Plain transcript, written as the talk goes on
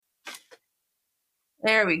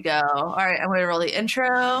There we go. All right, I'm going to roll the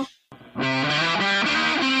intro.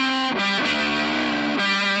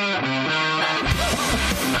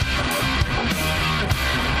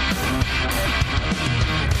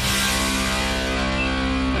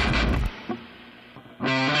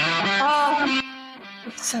 Oh,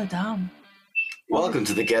 it's so dumb. Welcome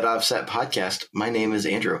to the Get Offset podcast. My name is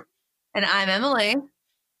Andrew. And I'm Emily.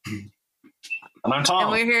 And I'm Tom.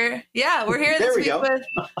 And we're here. Yeah, we're here this week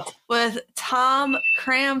with Tom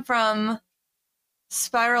Cram from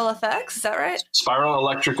Spiral Effects. Is that right? Spiral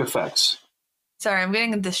Electric Effects. Sorry, I'm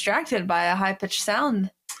getting distracted by a high-pitched sound.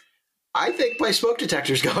 I think my smoke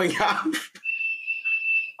detector's going off.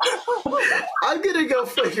 I'm going to go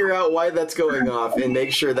figure out why that's going off and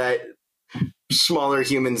make sure that smaller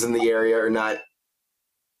humans in the area are not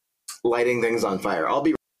lighting things on fire. I'll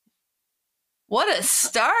be... What a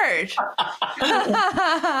start.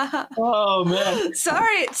 Oh, man.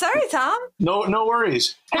 Sorry, Tom. No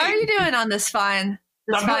worries. How are you doing on this fine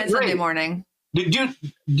Sunday morning? Do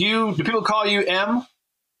people call you M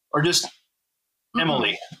or just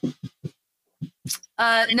Emily?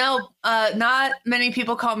 No, not many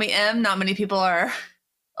people call me M. Not many people are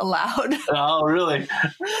allowed. Oh, really?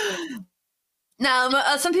 No,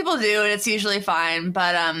 some people do, and it's usually fine.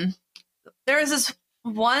 But there was this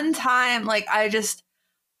one time, like I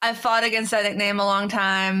fought against that nickname a long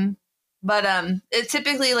time. But it's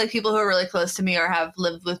typically like people who are really close to me or have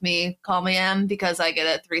lived with me call me M because I get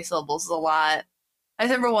it 3 syllables a lot. I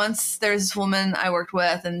remember once there's this woman I worked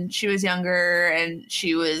with, and she was younger, and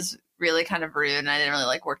she was really kind of rude, and I didn't really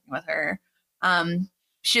like working with her.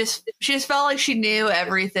 She just felt like she knew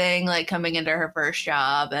everything, like coming into her first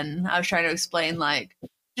job, and I was trying to explain, like,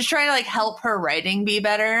 just trying to like help her writing be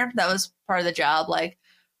better. That was part of the job, like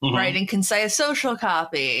writing concise social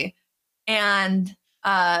copy, and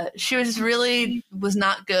she was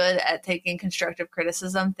not good at taking constructive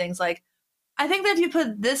criticism. Things like, I think that if you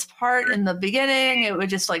put this part in the beginning, it would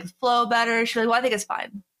just like flow better. She's like, well, I think it's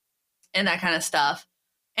fine, and that kind of stuff.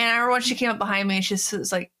 And I remember when she came up behind me, she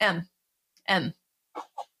was like, M, hey,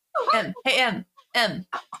 M. And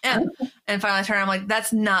finally I turned around, I'm like,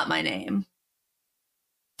 that's not my name.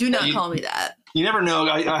 Do not call me that. You never know.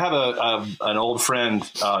 I have an old friend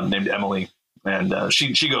named Emily, and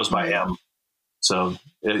she goes by M. So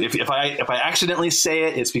if I accidentally say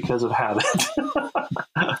it, it's because of habit.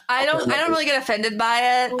 I don't really get offended by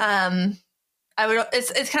it.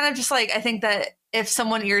 It's kind of just like, I think that if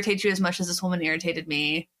someone irritates you as much as this woman irritated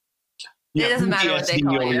me, it doesn't matter what they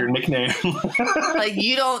call you. Your nickname. Like,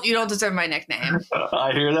 you don't deserve my nickname.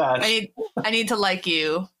 I hear that. I need to like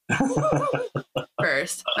you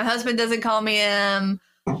first. My husband doesn't call me M.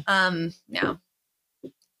 No.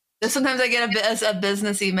 Sometimes I get a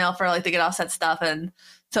business email for like the Get Offset stuff, and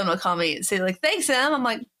someone will call me and say like, "Thanks, Em." I'm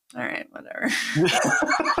like, all right, whatever.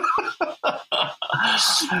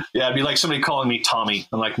 Yeah, it'd be like somebody calling me Tommy.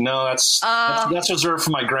 I'm like, no, that's reserved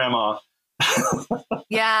for my grandma.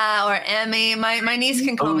 Yeah, or Emmy. My niece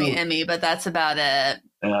can call me Emmy, but that's about it.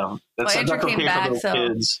 Yeah, that's okay for those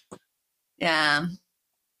kids. Yeah.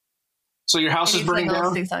 So your house is burning down?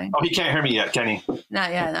 Oh, he can't hear me yet, can he?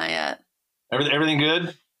 Not yet. Everything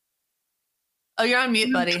good? Oh, you're on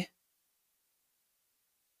mute, buddy.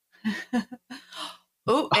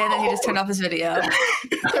 Oh, and then he just turned off his video.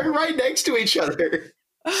 They're right next to each other.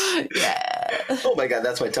 Yeah. Oh my God,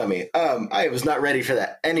 that's my tummy. I was not ready for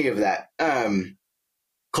that. Any of that.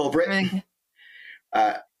 Culprit.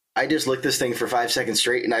 I just licked this thing for 5 seconds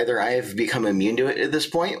straight, and either I have become immune to it at this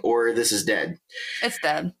point, or this is dead. It's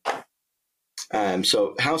dead.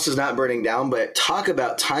 So house is not burning down, but talk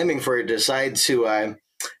about timing for it to decide to,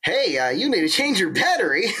 hey, you need to change your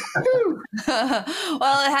battery. Well,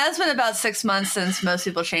 it has been about 6 months since most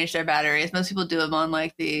people change their batteries. Most people do them on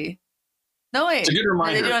like the... No, wait. It's a good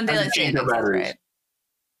reminder. They do it on daylight savings, right?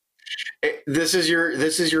 This is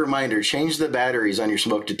your reminder. Change the batteries on your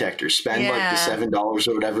smoke detector. Spend like the $7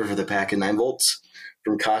 or whatever for the pack of 9 volts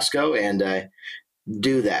from Costco, and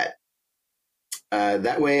do that.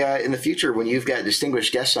 That way, in the future, when you've got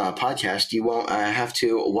distinguished guests on a podcast, you won't have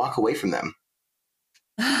to walk away from them.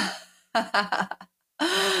 Yeah,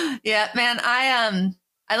 man. I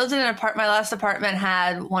lived in an apartment. My last apartment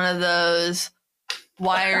had one of those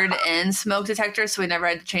wired-in smoke detectors, so we never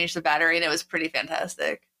had to change the battery, and it was pretty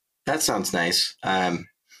fantastic. That sounds nice. I'm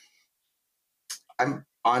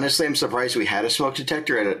surprised we had a smoke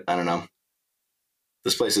detector. I don't know.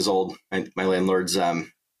 This place is old. My landlord's I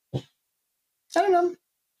don't know.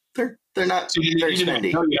 They're not very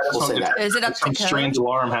spendy. We'll say that. Is it up to some strange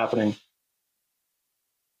alarm happening?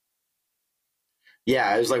 Yeah,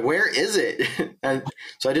 I was like, where is it? And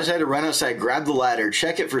so I just had to run outside, grab the ladder,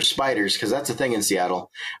 check it for spiders, because that's a thing in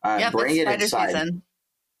Seattle. Yep, Bring it's it spider inside. season.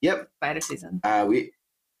 Yep. Spider season.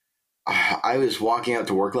 I was walking out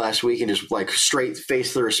to work last week and just like straight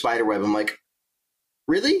face through a spider web. I'm like,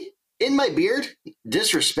 really? In my beard?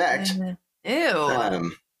 Disrespect.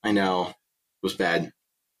 Ew. I know. It was bad.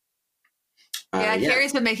 Yeah,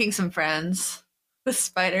 Carrie's been making some friends with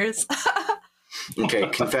spiders. Okay,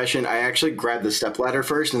 confession. I actually grabbed the stepladder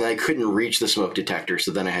first, and then I couldn't reach the smoke detector,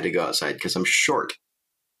 so then I had to go outside because I'm short.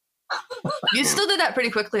 You still did that pretty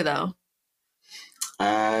quickly, though.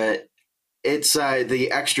 It's the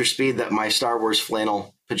extra speed that my Star Wars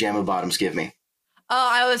flannel pajama bottoms give me. Oh,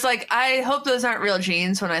 I was like, I hope those aren't real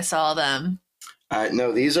jeans when I saw them.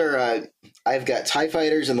 No, these are. I've got TIE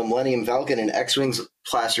Fighters and the Millennium Falcon and X-Wings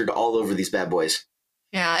plastered all over these bad boys.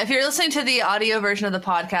 Yeah, if you're listening to the audio version of the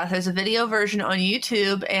podcast, there's a video version on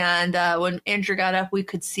YouTube, and when Andrew got up, we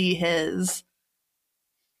could see his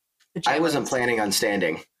pajamas. I wasn't planning on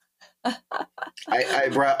standing. I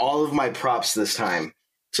brought all of my props this time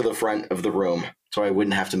to the front of the room so I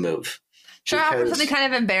wouldn't have to move. Should I offer something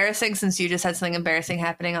kind of embarrassing since you just had something embarrassing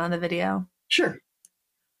happening on the video? Sure.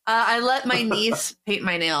 I let my niece paint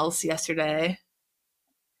my nails yesterday,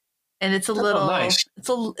 and it's a little nice.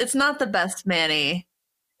 It's not the best Manny.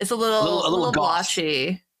 It's a little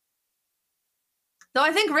blotchy. Though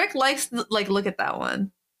I think Rick likes look at that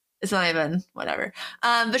one. It's not even whatever.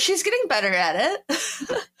 But she's getting better at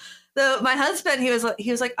it. Though my husband, he was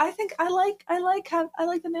like, I think I like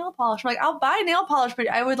the nail polish. I'm like, I'll buy nail polish, but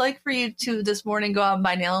I would like for you to this morning go out and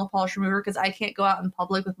buy nail polish remover because I can't go out in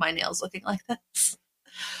public with my nails looking like this.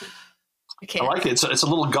 I can't. I like it. It's a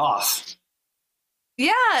little goth.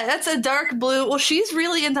 Yeah, that's a dark blue. Well, she's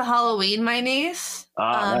really into Halloween, my niece,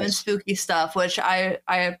 nice. and spooky stuff, which I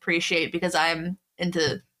appreciate because I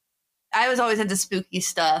was always into spooky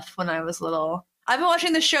stuff when I was little. I've been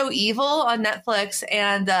watching the show Evil on Netflix,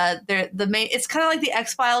 and it's kind of like the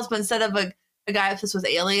X-Files, but instead of a guy obsessed with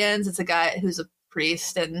aliens, it's a guy who's a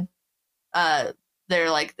priest, and there's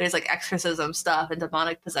like exorcism stuff and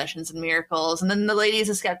demonic possessions and miracles. And then the lady's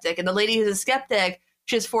a skeptic, and the lady who's a skeptic,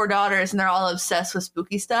 she has 4 daughters, and they're all obsessed with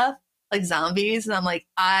spooky stuff, like zombies. And I'm like,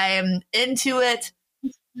 I'm into it.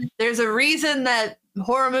 There's a reason that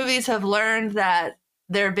horror movies have learned that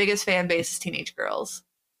their biggest fan base is teenage girls.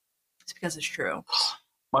 It's because it's true.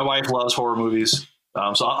 My wife loves horror movies,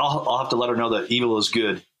 so I'll have to let her know that Evil is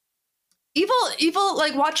good. Evil,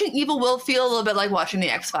 like watching Evil will feel a little bit like watching the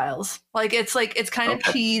X-Files. It's kind of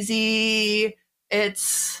cheesy.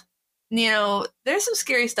 It's, there's some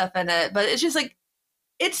scary stuff in it, but it's just like,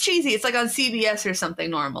 it's cheesy. It's like on CBS or something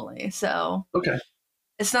normally. So okay,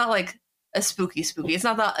 it's not like a spooky. It's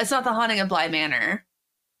not the Haunting of Bly Manor.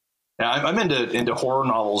 Yeah, I'm into horror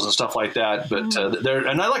novels and stuff like that, but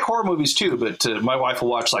and I like horror movies too. But my wife will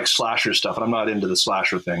watch like slasher stuff, and I'm not into the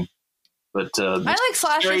slasher thing. But I like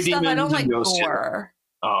slasher stuff. I don't like gore.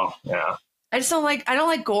 Oh yeah. I don't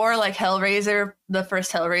like gore like Hellraiser, the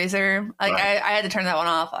first Hellraiser. Like right. I had to turn that one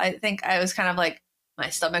off. I think I was kind of like, my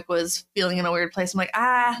stomach was feeling in a weird place. I'm like,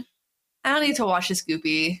 I don't need to watch this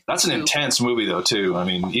goopy. That's an intense movie though too. I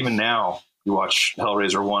mean, even now you watch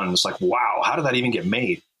Hellraiser 1 and it's like, wow, how did that even get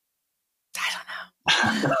made?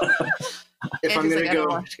 I don't know. If I'm going to go,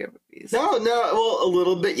 no, well, a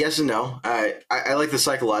little bit, yes and no. I like the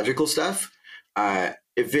psychological stuff.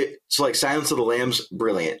 If it's like Silence of the Lambs,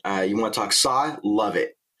 brilliant. You want to talk Saw, love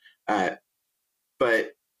it.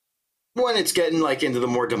 But when it's getting like into the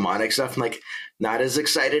more demonic stuff, I'm like not as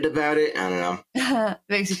excited about it. I don't know.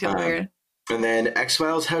 Makes you feel weird. And then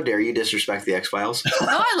X-Files, how dare you disrespect the X-Files? No,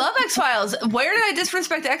 I love X-Files. Where did I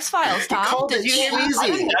disrespect X-Files, Tom? Did you hear me?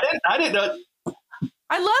 I didn't know.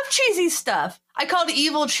 I love cheesy stuff. I called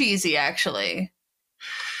Evil cheesy, actually.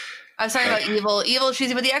 I was talking about Evil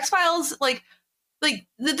cheesy, but the X-Files, like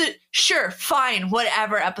the sure, fine,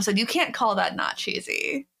 whatever episode. You can't call that not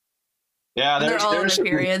cheesy. Yeah, there's some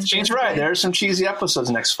periods. She's basically. Right. There's some cheesy episodes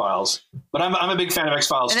in X-Files, but I'm a big fan of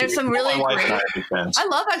X-Files. And there's too. some really great. I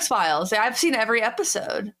love X-Files. I've seen every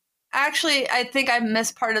episode. Actually, I think I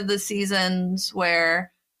missed part of the seasons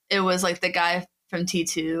where it was like the guy from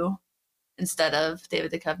T2 instead of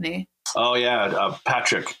David Duchovny. Oh yeah,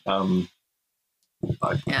 Patrick. I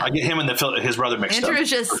get him and his brother mixed up.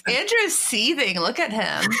 Andrew's seething. Look at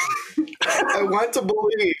him. I want to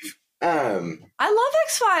believe. I love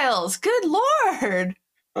X-Files. Good Lord.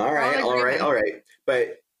 All right.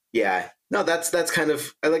 But yeah, no, that's kind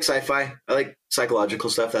of, I like sci-fi. I like psychological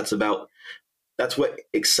stuff. That's what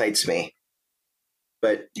excites me.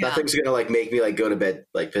 But nothing's going to like make me like go to bed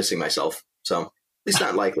like pissing myself. So at least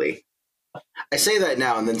not likely. I say that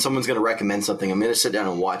now, and then someone's going to recommend something. I'm going to sit down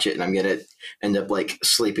and watch it, and I'm going to end up like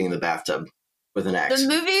sleeping in the bathtub with an axe. The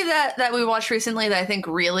movie that we watched recently that I think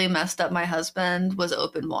really messed up my husband was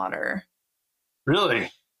Open Water.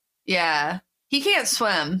 Really? Yeah. He can't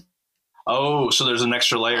swim. Oh, so there's an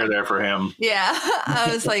extra layer there for him. Yeah. I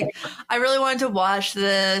was like, I really wanted to watch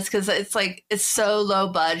this because it's so low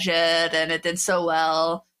budget and it did so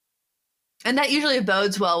well. And that usually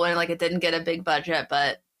bodes well when like it didn't get a big budget,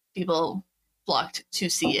 but people flocked to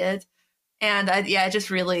see it. And it just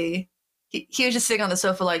really, he was just sitting on the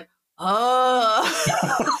sofa like, oh,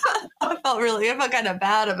 I felt kind of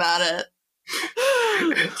bad about it.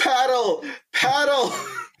 Paddle.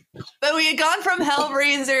 But we had gone from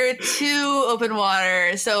Hellraiser to Open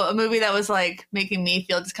Water, so a movie that was like making me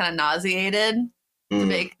feel just kind of nauseated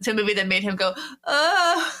to a movie that made him go,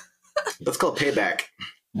 That's called payback.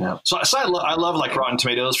 Yeah. So I love like Rotten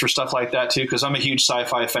Tomatoes for stuff like that too, because I'm a huge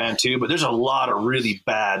sci-fi fan too. But there's a lot of really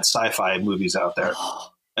bad sci-fi movies out there.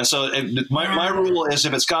 And so my rule is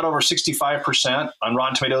if it's got over 65% on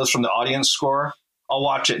Rotten Tomatoes from the audience score, I'll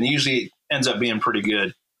watch it, and usually it ends up being pretty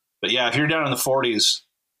good. But yeah, if you're down in the 40s,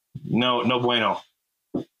 no bueno.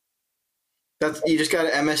 You just got to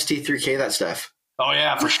MST3K that stuff. Oh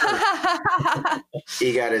yeah, for sure.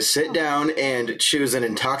 You got to sit down and choose an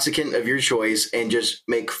intoxicant of your choice and just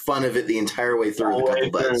make fun of it the entire way through with a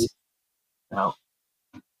couple buds. No.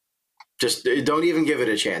 Just don't even give it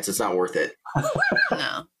a chance. It's not worth it.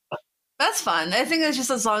 No. That's fun. I think it's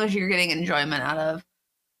just as long as you're getting enjoyment out of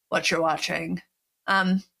what you're watching.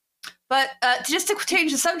 But just to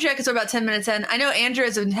change the subject, because we're about 10 minutes in, I know Andrew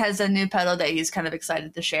has a new pedal that he's kind of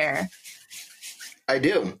excited to share. I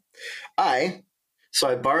do. So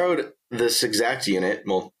I borrowed this exact unit.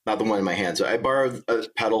 Well, not the one in my hand. So I borrowed a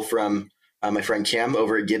pedal from my friend Cam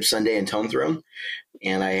over at Gibbs Sunday and Tone Throne.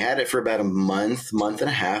 And I had it for about a month and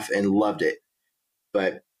a half and loved it.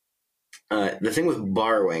 But the thing with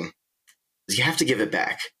borrowing is you have to give it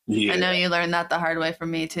back. Yeah. I know you learned that the hard way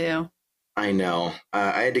from me too. I know.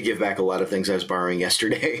 I had to give back a lot of things I was borrowing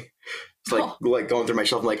yesterday. It's like going through my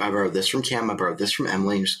shelf. I'm like, I borrowed this from Cam. I borrowed this from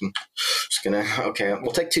Emily. I'm just gonna, okay,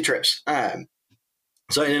 we'll take 2 trips.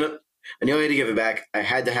 So I knew I had to give it back. I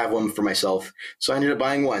had to have one for myself. So I ended up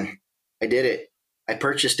buying one. I did it. I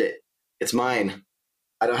purchased it. It's mine.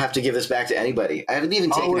 I don't have to give this back to anybody. I haven't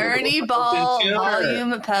even taken it. Ernie Ball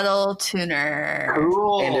Volume Pedal Tuner.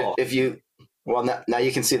 Cool. And if you, well, now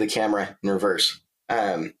you can see the camera in reverse.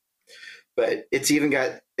 But it's even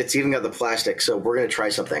got the plastic. So we're going to try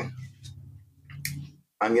something.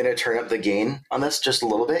 I'm going to turn up the gain on this just a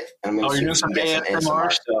little bit. And I'm going to do some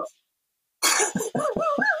ASMR stuff.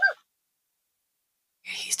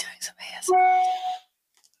 He's doing some ASMR.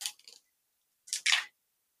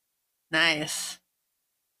 Nice.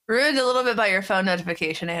 Ruined a little bit by your phone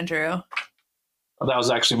notification, Andrew. Well, that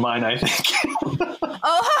was actually mine, I think.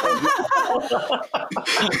 Oh.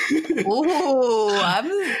 Ooh,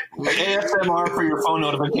 ASMR for your phone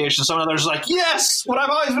notification. Some others like, yes, what I've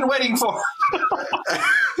always been waiting for.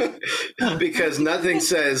 Because nothing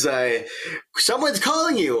says someone's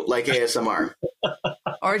calling you like ASMR.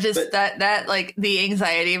 Or just that like the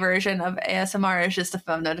anxiety version of ASMR is just a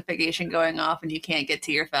phone notification going off and you can't get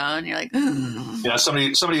to your phone. You're like, yeah,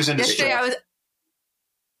 somebody's in distress.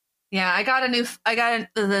 I got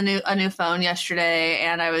a new phone yesterday,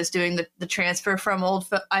 and I was doing the transfer from old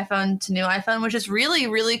iPhone to new iPhone, which is really,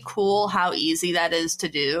 really cool how easy that is to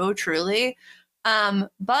do, truly.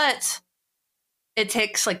 But it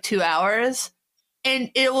takes like 2 hours, and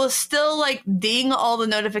it will still like ding all the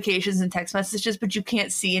notifications and text messages, but you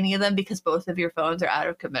can't see any of them because both of your phones are out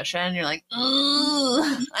of commission. You're like,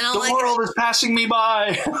 I don't the world is passing me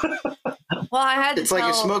by. Well, I had to It's like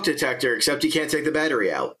a smoke detector, except you can't take the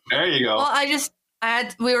battery out. There you go. Well,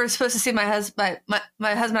 we were supposed to see my husband.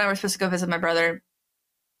 My husband and I were supposed to go visit my brother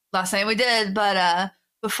last night. We did, but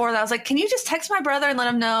before that, I was like, "Can you just text my brother and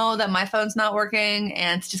let him know that my phone's not working,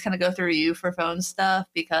 and to just kind of go through you for phone stuff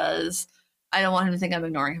because I don't want him to think I'm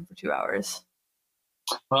ignoring him for 2 hours."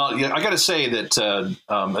 Well, yeah, I got to say that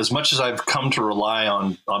as much as I've come to rely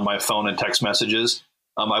on my phone and text messages.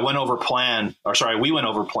 We went over plan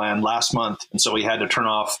last month. And so we had to turn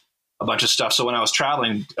off a bunch of stuff. So when I was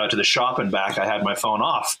traveling to the shop and back, I had my phone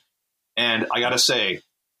off. And I got to say,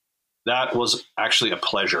 that was actually a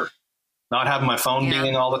pleasure. Not having my phone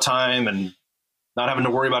dinging all the time and not having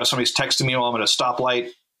to worry about if somebody's texting me while I'm at a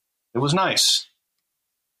stoplight. It was nice.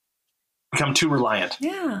 Become too reliant.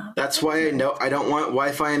 Yeah. That's why I don't want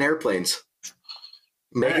Wi-Fi in airplanes.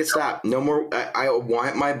 Make it stop. No more. I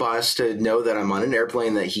want my boss to know that I'm on an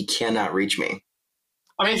airplane that he cannot reach me.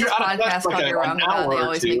 I mean, if you're out of podcast like wrong an hour they or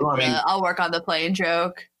always two, make I'll work on the plane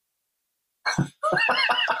joke.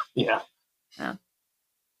 Yeah.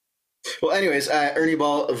 Well, anyways, Ernie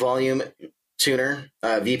Ball volume tuner,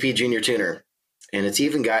 VP Junior tuner. And it's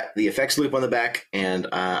even got the effects loop on the back, and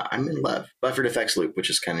I'm in love. Buffered effects loop, which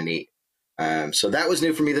is kind of neat. So that was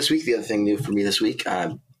new for me this week. The other thing new for me this week,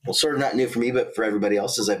 well, sort of not new for me, but for everybody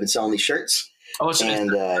else, is I've been selling these shirts. Oh, it's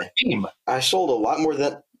a theme. I sold a lot more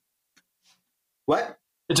than... What?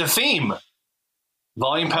 It's a theme.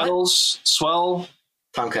 Volume pedals, swell.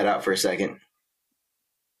 Tom cut out for a second.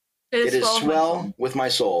 It is swell with my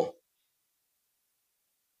soul.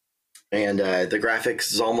 And the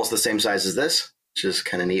graphics is almost the same size as this, which is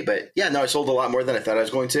kind of neat. But yeah, no, I sold a lot more than I thought I was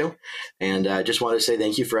going to. And I just wanted to say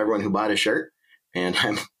thank you for everyone who bought a shirt. And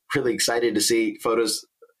I'm really excited to see photos.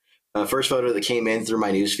 First photo that came in through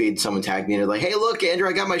my newsfeed, someone tagged me and they're like, "Hey, look, Andrew,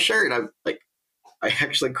 I got my shirt." And I'm like, I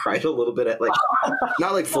actually cried a little bit at like,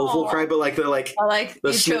 not like full cry, but like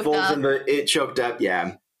the sniffles and it choked up.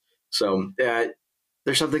 Yeah. So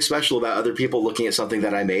there's something special about other people looking at something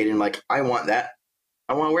that I made and like, I want that.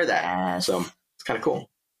 I want to wear that. Yes. So it's kind of cool.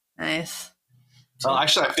 Nice. So,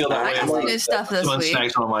 actually, I feel that way. I got some new stuff this week.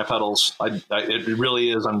 Snags one of my pedals. It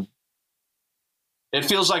really is. It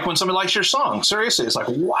feels like when somebody likes your song. Seriously, it's like,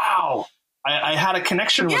 wow, I had a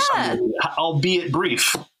connection with somebody, albeit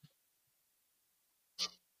brief.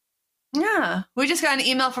 Yeah. We just got an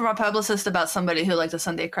email from our publicist about somebody who liked a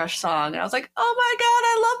Sunday Crush song. And I was like, oh my God,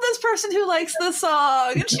 I love this person who likes this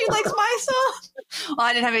song. And she likes my song. Well,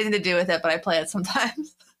 I didn't have anything to do with it, but I play it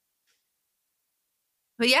sometimes.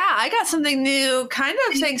 But yeah, I got something new kind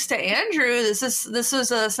of thanks to Andrew. This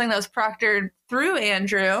was a thing that was proctored through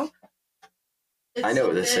Andrew. I know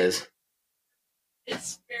what this is.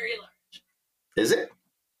 It's very large. Is it?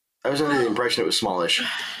 I was under the impression it was smallish.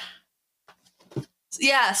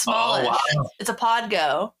 Yeah, smallish. Oh, wow. It's a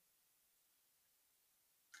Podgo.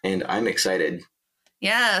 And I'm excited.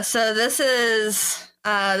 Yeah, so this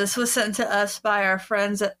was sent to us by our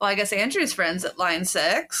friends at, well, I guess Andrew's friends at Line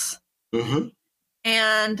 6. Mm-hmm.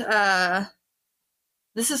 And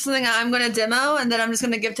this is something I'm going to demo, and then I'm just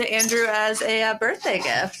going to give to Andrew as a birthday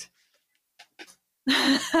gift.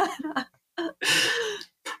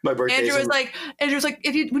 My birthday. Andrew was like,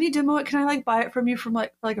 when you demo it, can I like buy it from you from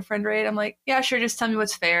like a friend rate? I'm like, yeah, sure. Just tell me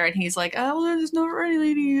what's fair. And he's like, oh, well, there's no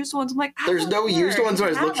really used ones. I'm like, there's no used ones. I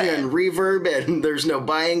was looking on Reverb, and there's no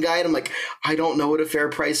buying guide. I'm like, I don't know what a fair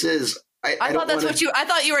price is. I thought that's what I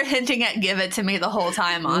thought you were hinting at. Give it to me the whole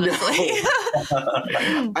time. Honestly,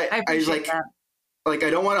 no. I was like, that. Like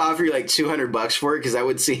I don't want to offer you like $200 for it because that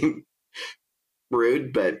would seem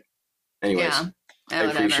rude. But anyways, yeah, I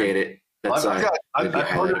appreciate it. That's I've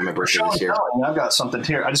got something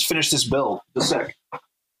here. I just finished this build. Just a sec.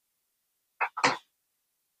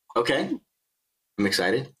 Okay, I'm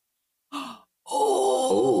excited.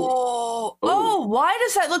 Oh, why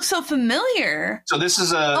does that look so familiar? So this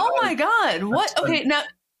is oh my God. What? Okay. Now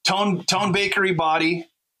Tone Bakery body,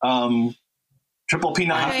 triple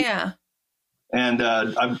P9. Yeah. And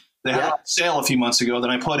they had a sale a few months ago.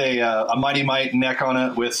 Then I put a Mighty Might neck on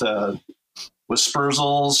it with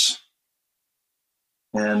Spurzels.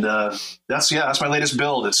 And that's my latest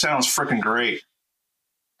build. It sounds freaking great.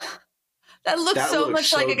 That looks so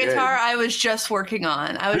much like a guitar I was just working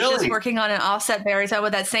on. I was just working on an offset baritone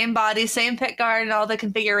with that same body, same pick guard, and all the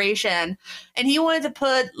configuration. And he wanted to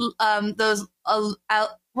put those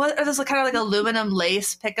what are those kind of like aluminum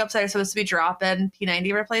lace pickups that are supposed to be drop-in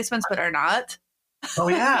P90 replacements, but are not. Oh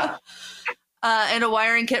yeah. And a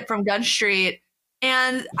wiring kit from Gun Street.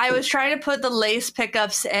 And I was trying to put the lace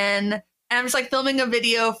pickups in. And I'm just like filming a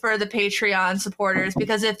video for the Patreon supporters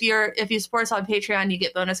because if you support us on Patreon, you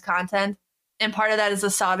get bonus content. And part of that is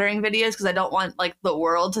the soldering videos because I don't want like the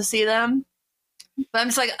world to see them. But I'm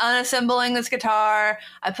just like unassembling this guitar.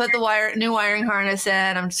 I put the new wiring harness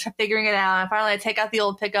in. I'm just figuring it out. And finally I take out the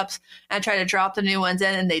old pickups and I try to drop the new ones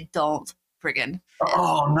in and they don't friggin' fit.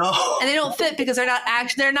 Oh no. And they don't fit because they're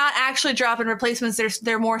not actually drop-in replacements.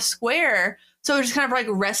 They're more square. So it's just kind of like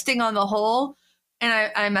resting on the hole.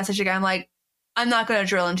 And I messaged a guy. I'm like, I'm not going to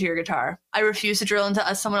drill into your guitar. I refuse to drill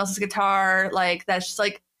into someone else's guitar. Like, that's just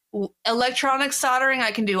like electronic soldering.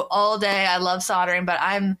 I can do all day. I love soldering, but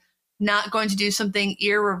I'm not going to do something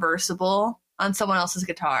irreversible on someone else's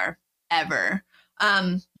guitar ever.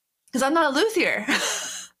 Because I'm not a luthier.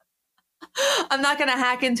 I'm not going to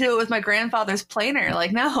hack into it with my grandfather's planer.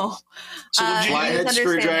 Like, no. So the flathead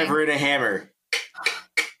screwdriver and a hammer.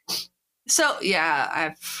 So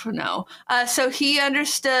yeah, no. So he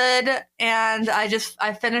understood, and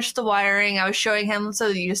I finished the wiring. I was showing him. So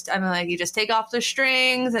you just take off the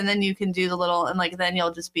strings, and then you can do the little, and like then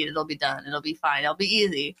you'll just beat it. It'll be done. It'll be fine. It'll be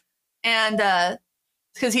easy. And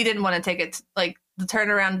because he didn't want to take it like the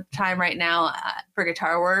turnaround time right now for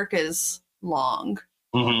guitar work is long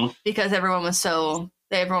because everyone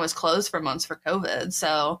was closed for months for COVID.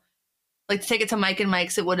 So like to take it to Mike and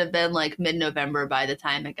Mike's, it would have been like mid-November by the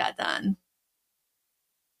time it got done.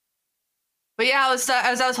 But yeah, I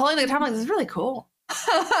was holding the guitar. I'm like, this is really cool.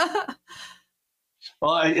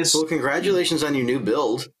 Well, congratulations on your new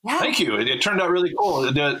build. Yeah. Thank you. It turned out really cool.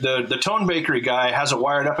 The Tone Bakery guy has it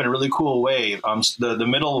wired up in a really cool way. The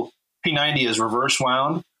middle P90 is reverse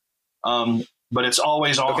wound, but it's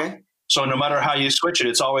always on. Okay. So no matter how you switch it,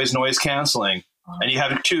 it's always noise canceling. And you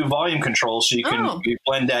have 2 volume controls, so you can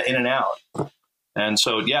blend that in and out. And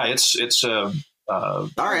so yeah, it's all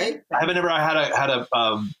right. I haven't ever had a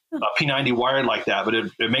P90 wired like that, but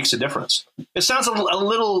it makes a difference. It sounds a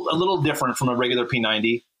little different from a regular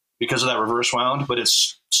P90 because of that reverse wound, but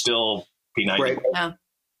it's still P90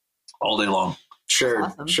 all day long. Sure,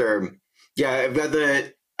 awesome. Sure. Yeah, I've got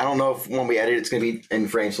I don't know if when we edit it's going to be in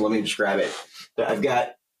frame, so let me just grab it. But I've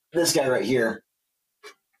got this guy right here.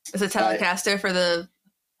 It's a Telecaster for the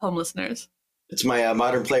home listeners. It's my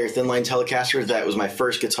Modern Player Thin Line Telecaster. That was my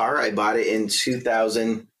first guitar. I bought it in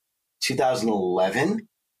 2011,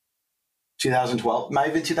 2012, might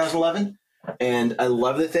have been 2011. And I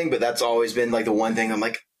love the thing, but that's always been like the one thing I'm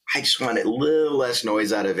like, I just want a little less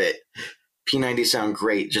noise out of it. P90s sound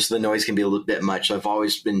great. Just the noise can be a little bit much. I've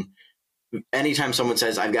always been, anytime someone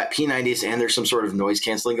says I've got P90s and there's some sort of noise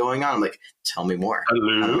canceling going on, I'm like, tell me more.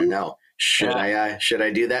 I don't know. Should I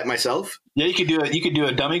do that myself? Yeah, you could do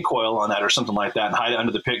a dummy coil on that or something like that and hide it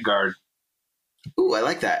under the pick guard. Ooh, I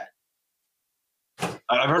like that.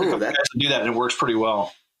 I've heard a couple guys do that and it works pretty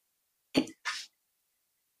well.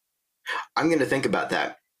 I'm going to think about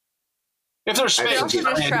that. If there's space, you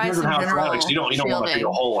don't want to dig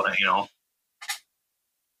a hole in it,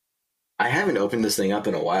 I haven't opened this thing up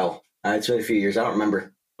in a while. It's been a few years. I don't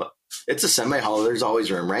remember. It's a semi-hollow. There's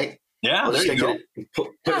always room, right? Yeah, there you go. Put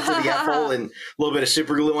it to the gap hole and a little bit of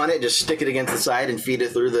super glue on it. Just stick it against the side and feed it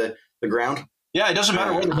through the ground. Yeah, it doesn't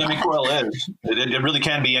matter where the dummy coil is. It really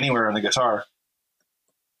can be anywhere on the guitar.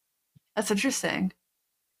 That's interesting.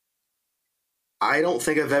 I don't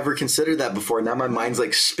think I've ever considered that before. Now my mind's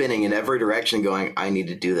like spinning in every direction going, I need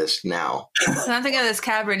to do this now. And I'm thinking of this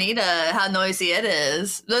Cabronita, how noisy it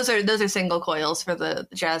is. Those are single coils for the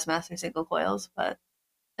Jazzmaster single coils, but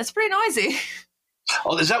it's pretty noisy.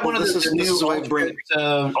 Oh, is that one of the new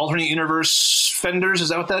alternate universe Fenders? Is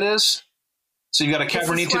that what that is? So you got a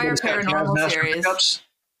Cabronita that's got Jazzmaster pickups?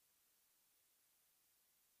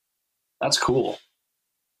 That's cool.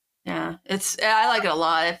 Yeah, I like it a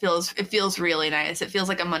lot. It feels really nice. It feels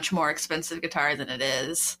like a much more expensive guitar than it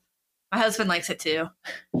is. My husband likes it too.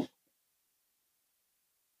 Yeah,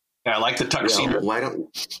 I like the tuxedo. Why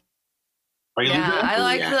don't? Are you? Yeah,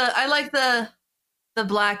 I like the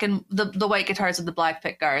black and the white guitars with the black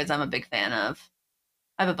pick guards. I'm a big fan of.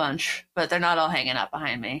 I have a bunch, but they're not all hanging up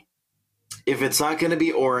behind me. If it's not going to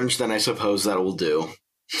be orange, then I suppose that will do.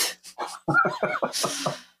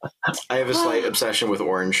 I have a slight obsession with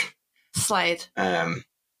orange. Slight. I moved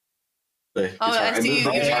the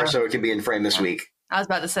guitar so it can be in frame this week. I was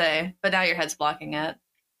about to say, but now your head's blocking it.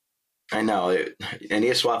 I know. I need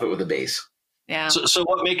to swap it with a bass. Yeah. So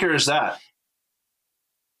what maker is that?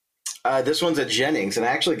 This one's at Jennings, and I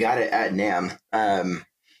actually got it at NAMM,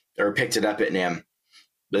 or picked it up at NAMM.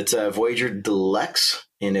 It's a Voyager Deluxe,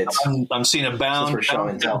 and it's. I'm seeing a bound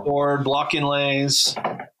board, block inlays.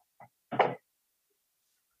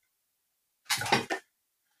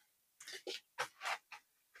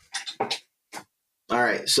 All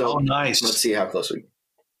right, so nice. Let's see how close we.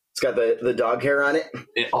 It's got the dog hair on it.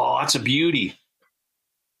 That's a beauty.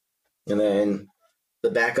 And then the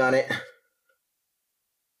back on it.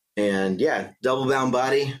 And yeah, double bound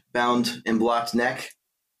body, bound and blocked neck,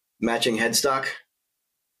 matching headstock.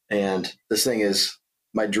 And this thing is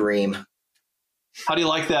my dream. How do you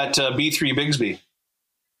like that B3 Bigsby?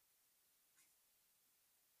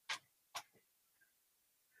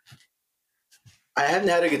 I haven't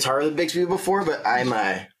had a guitar with Bigsby before, but I'm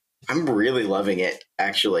really loving it.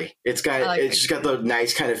 Actually, it's just got the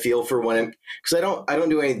nice kind of feel for when because I don't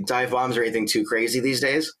do any dive bombs or anything too crazy these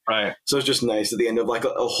days. Right. So it's just nice at the end of like a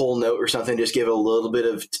whole note or something, just give it a little bit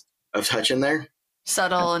of touch in there.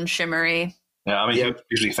 Subtle and shimmery. Yeah, I'm a huge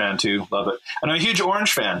Bigsby fan too. Love it. And I'm a huge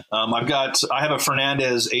orange fan. I have a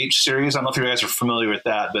Fernandez H series. I don't know if you guys are familiar with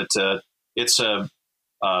that, but it's a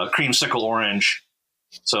creamsicle orange.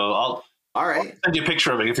 So All right. I'll send you a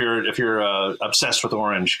picture of it if you're obsessed with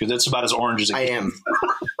orange, because it's about as orange as it am.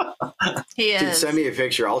 He is. Dude, send me a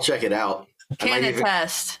picture. I'll check it out. Can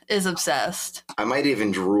attest is obsessed. I might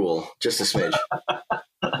even drool just a smidge.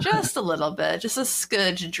 Just a little bit. Just a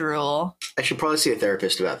scudge drool. I should probably see a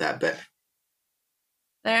therapist about that, but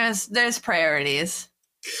there's priorities.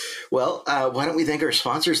 Well, why don't we thank our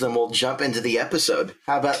sponsors, then we'll jump into the episode.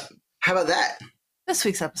 How about that? This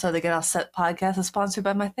week's episode of the Get All Set podcast is sponsored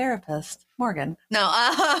by my therapist, Morgan. No,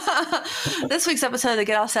 this week's episode of the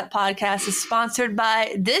Get All Set podcast is sponsored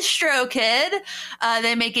by DistroKid.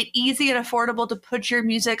 They make it easy and affordable to put your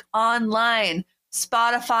music online.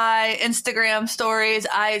 Spotify, Instagram stories,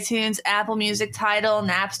 iTunes, Apple Music, Tidal,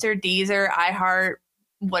 Napster, Deezer, iHeart,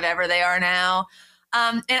 whatever they are now.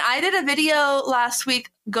 And I did a video last week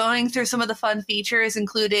going through some of the fun features,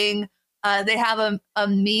 including they have a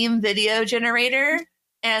meme video generator.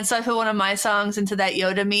 And so I put one of my songs into that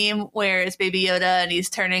Yoda meme where it's Baby Yoda and he's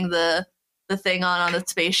turning the thing on the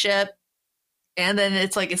spaceship. And then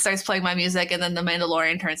it's like it starts playing my music and then the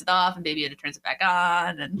Mandalorian turns it off and Baby Yoda turns it back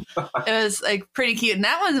on. And it was like pretty cute. And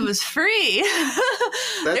that one was free.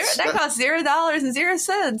 that cost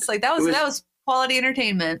 $0.00. Like that was quality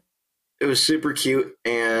entertainment. It was super cute,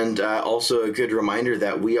 and also a good reminder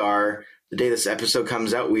that we are, the day this episode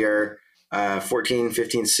comes out, we are 14,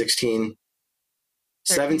 15, 16,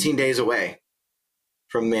 17 days away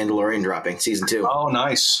from Mandalorian dropping season 2. Oh,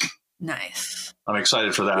 nice. Nice. I'm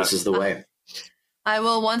excited for that. This is the way. I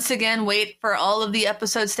will once again wait for all of the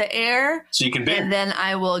episodes to air. So you can binge. And then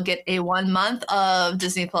I will get a 1 month of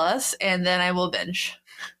Disney Plus, and then I will binge.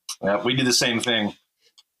 Yeah, we do the same thing.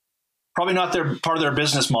 Probably not part of their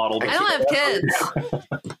business model. I don't have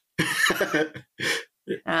kids.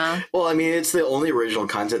 Yeah. Well, I mean, it's the only original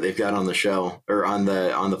content they've got on the show or on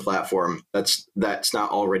the platform that's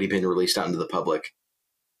not already been released out into the public.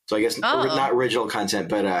 So I guess not original content,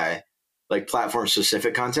 but like platform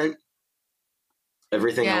specific content.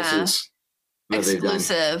 Everything else is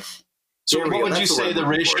exclusive. So what would you say the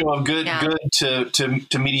ratio of good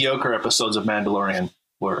to mediocre episodes of Mandalorian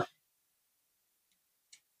were?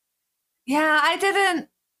 Yeah,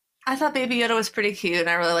 I thought Baby Yoda was pretty cute, and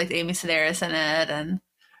I really liked Amy Sedaris in it, and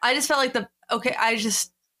I just felt like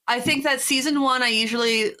I think that season 1, I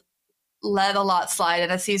usually let a lot slide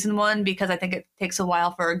in a season 1 because I think it takes a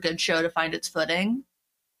while for a good show to find its footing.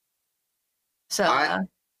 So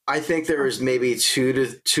I think there was maybe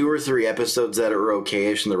 2 or 3 episodes that are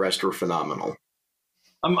okay-ish, and the rest were phenomenal.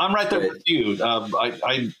 I'm right there with you.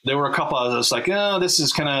 There were a couple I was like, oh, this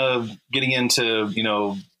is kind of getting into,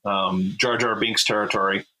 Jar Jar Binks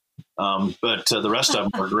territory. But the rest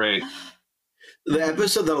of them were great. The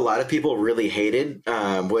episode that a lot of people really hated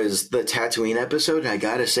was the Tatooine episode. I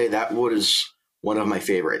got to say that was one of my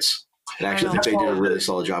favorites. And I actually think they did a really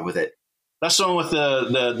solid job with it. That's the one with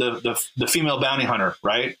the female bounty hunter,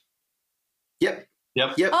 right? Yep.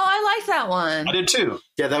 Oh, I like that one. I did too.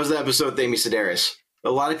 Yeah, that was the episode with Amy Sedaris. A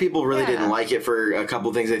lot of people really didn't like it for a couple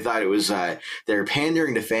of things. They thought it was they're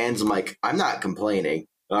pandering to fans. I'm like, I'm not complaining.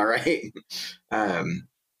 All right. And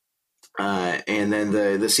then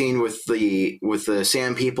the scene with the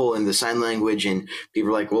Sand people and the sign language, and people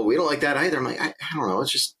are like, well, we don't like that either. I'm like, I don't know.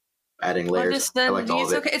 It's just adding layers. I liked all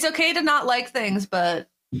of it. Okay. It's okay to not like things, but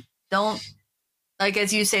don't, like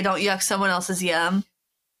as you say, don't yuck someone else's yum.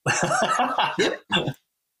 Yep.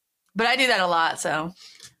 But I do that a lot, so.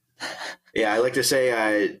 Yeah, I like to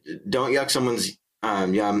say, don't yuck someone's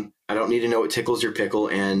yum. I don't need to know what tickles your pickle,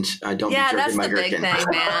 and don't be jerking my gherkin. Yeah, that's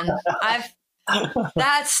the big thing, man.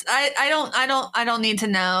 I don't need to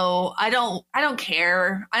know. I don't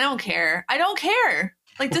care.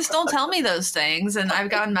 Like, just don't tell me those things. And I've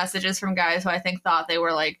gotten messages from guys who I think thought they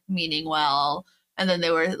were like meaning well, and then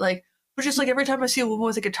they were like, but just like every time I see a woman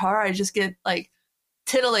with a guitar, I just get like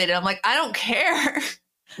titillated. I'm like, I don't care.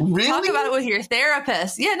 Really? Talk about it with your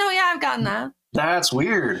therapist. Yeah, I've gotten that. That's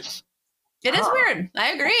weird. It is weird.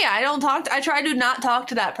 I agree. I try to not talk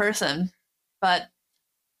to that person, but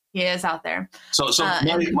he is out there. So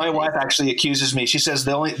my wife actually accuses me. She says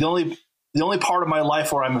the only part of my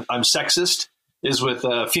life where I'm sexist is with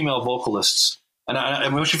female vocalists.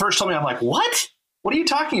 And when she first told me, I'm like, what? What are you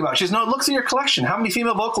talking about? She says, no, look through your collection. How many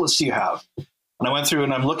female vocalists do you have? And I went through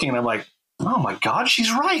and I'm looking and I'm like, oh my God,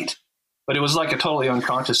 she's right. But it was like a totally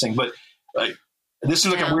unconscious thing. But this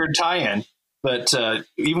is like a weird tie-in. But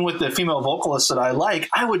even with the female vocalists that I like,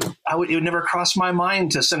 it would never cross my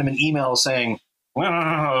mind to send them an email saying,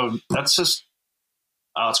 well, that's just,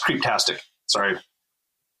 it's creeptastic. Sorry.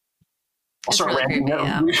 I'll start really ranting. Creepy,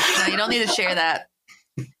 yeah. No, you don't need to share that.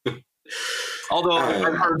 Although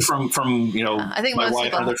I've heard from I think my most wife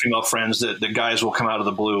people and other female friends that the guys will come out of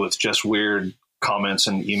the blue with just weird comments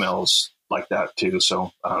and emails like that too.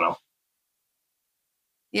 So I don't know.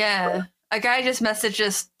 Yeah. A guy just messaged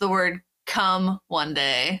us the word come one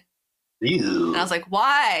day. Ew. And I was like,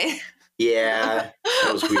 why? Yeah,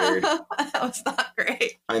 that was weird. That was not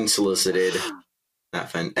great. Unsolicited.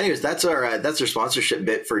 Not fun. Anyways, that's our sponsorship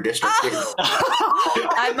bit for DistroKid.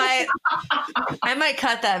 I might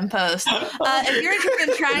cut that in post. If you're interested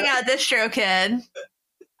in trying out DistroKid.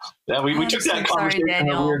 Yeah, we took that conversation in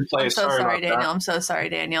a weird place. I'm so sorry, Daniel. I'm so sorry,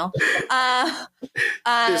 Daniel.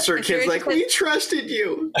 DistroKid's like, we trusted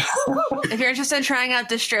you. If you're interested in trying out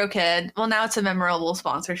DistroKid, well, now it's a memorable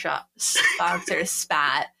sponsor spat. If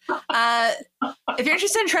you're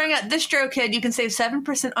interested in trying out DistroKid, you can save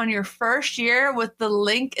 7% on your first year with the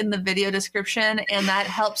link in the video description, and that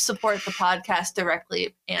helps support the podcast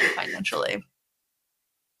directly and financially.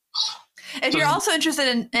 If you're also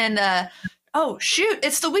interested in oh, shoot.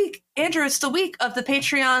 It's the week. Andrew, it's the week of the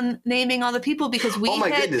Patreon naming all the people because we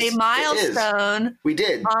hit a milestone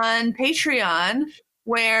on Patreon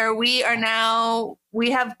where we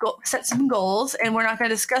have set some goals, and we're not going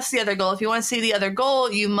to discuss the other goal. If you want to see the other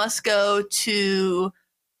goal, you must go to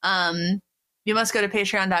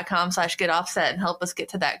patreon.com/getoffset and help us get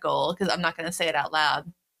to that goal because I'm not going to say it out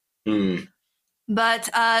loud. But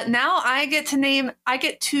now I get to name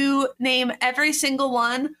every single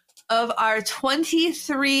one of our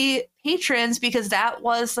 23 patrons because that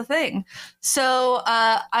was the thing. So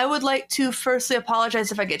I would like to firstly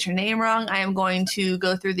apologize if I get your name wrong. I am going to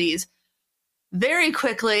go through these very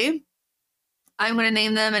quickly. I'm going to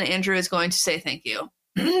name them and Andrew is going to say thank you.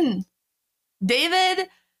 David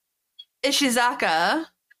Ishizaka,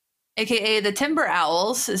 aka the Timber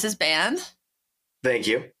Owls, is his band. Thank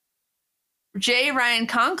you. J. Ryan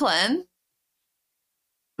Conklin.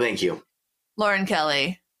 Thank you. Lauren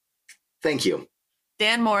Kelly. Thank you.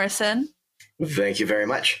 Dan Morrison. Thank you very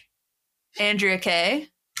much. Andrea Kay.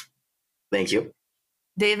 Thank you.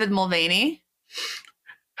 David Mulvaney.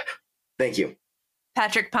 Thank you.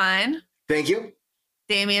 Patrick Pine. Thank you.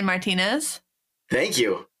 Damian Martinez. Thank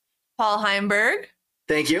you. Paul Heimberg.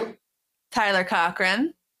 Thank you. Tyler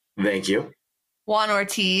Cochran. Thank you. Juan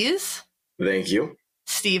Ortiz. Thank you.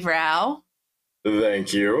 Steve Rao.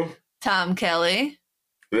 Thank you. Tom Kelly.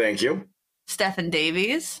 Thank you. Stephen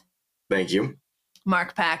Davies. Thank you.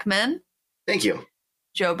 Mark Packman. Thank you.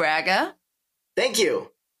 Joe Braga. Thank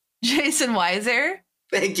you. Jason Weiser.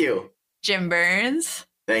 Thank you. Jim Burns.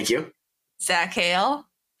 Thank you. Zach Hale.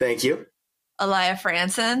 Thank you. Elia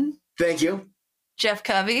Franson. Thank you. Jeff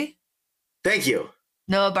Covey. Thank you.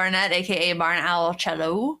 Noah Barnett, a.k.a. Barn Owl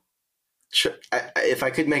Cello. If I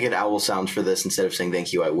could make an owl sound for this instead of saying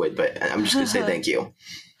thank you, I would, but I'm just going to say thank you.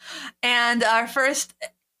 And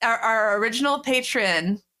our original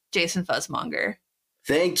patron, Jason Fuzzmonger.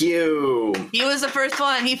 Thank you. He was the first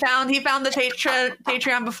one. He found the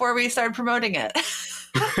Patreon before we started promoting it.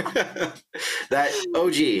 That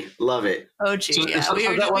OG, love it. OG, yeah. We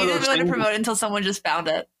didn't want to promote it until someone just found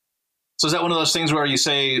it. So is that one of those things where you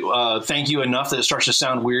say thank you enough that it starts to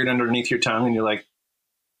sound weird underneath your tongue and you're like,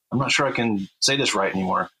 I'm not sure I can say this right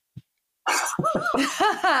anymore.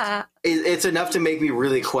 It's enough to make me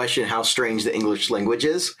really question how strange the English language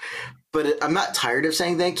is. But I'm not tired of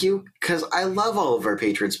saying thank you because I love all of our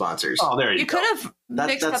patron sponsors. Oh, there you go. You could have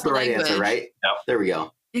mixed that's up the right language. answer, right? Yep. There we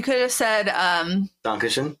go. You could have said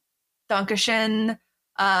Dankeschön. Dankeschön,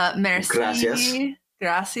 merci,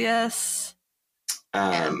 gracias.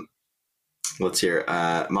 Let's hear.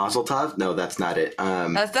 Mazel tov? No, that's not it.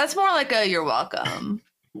 That's more like a you're welcome.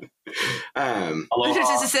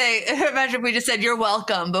 Just to say, imagine if we just said you're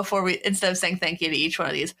welcome before instead of saying thank you to each one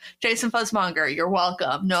of these. Jason Fuzzmonger, you're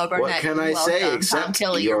welcome. Noah Barnett, what can I say except Tom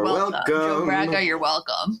Kelly, you're welcome. Joe Braga, you're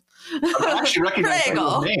welcome. I actually recognize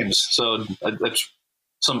those names, so that's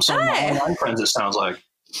some online friends. It sounds like.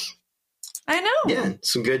 I know. Yeah,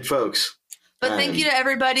 some good folks. But thank you to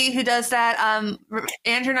everybody who does that.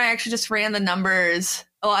 Andrew and I actually just ran the numbers.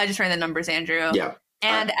 Oh, I just ran the numbers, Andrew. Yeah.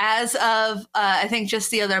 And as of, I think just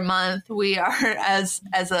the other month, we are, as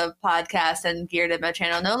a podcast and Geared Ed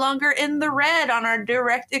channel, no longer in the red on our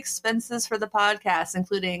direct expenses for the podcast,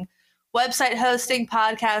 including website hosting,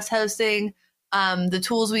 podcast hosting, the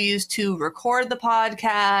tools we use to record the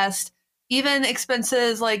podcast, even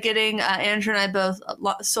expenses like getting Andrew and I both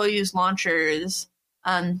Soyuz launchers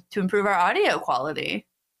to improve our audio quality.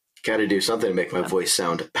 Got to do something to make my voice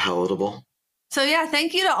sound palatable. So yeah,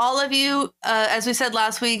 thank you to all of you. As we said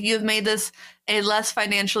last week, you've made this a less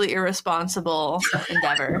financially irresponsible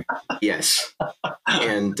endeavor. Yes.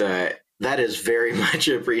 And that is very much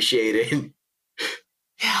appreciated.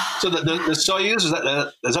 Yeah. So the Soyuz, is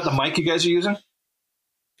that the mic you guys are using?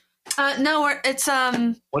 No, it's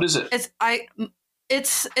what is it? It's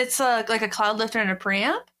like a cloud lifter and a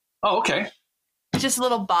preamp. Oh, okay. It's just a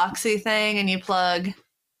little boxy thing, and you plug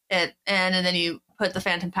it in, and then you put the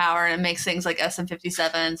phantom power, and it makes things like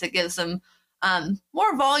SM57s. It gives them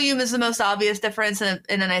more volume is the most obvious difference, and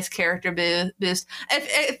a nice character boost.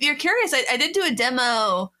 If you're curious, I did do a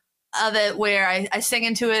demo of it where I sing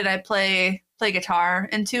into it, and I play guitar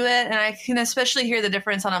into it, and I can especially hear the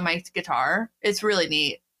difference on a mic'd guitar. It's really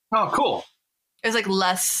neat. Oh, cool. There's like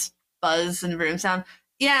less buzz and room sound.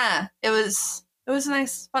 Yeah, it was a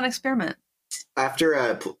nice, fun experiment.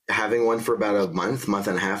 After having one for about a month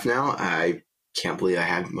and a half now, I can't believe I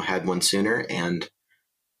had one sooner. And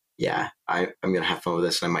yeah, I'm going to have fun with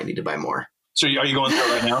this, and I might need to buy more. So are you going through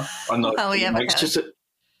it right now? On the, oh, yeah. It's just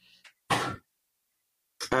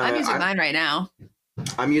I'm using mine right now.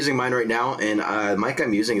 I'm using mine right now, and the mic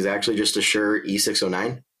I'm using is actually just a Shure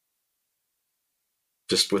E609.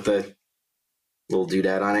 Just with a little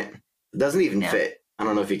doodad on it. It doesn't even fit. I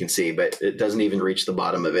don't know if you can see, but it doesn't even reach the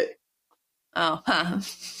bottom of it. Oh, huh.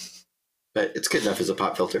 But it's good enough as a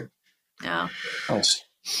pop filter. Yeah. Nice.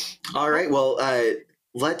 All right. Well,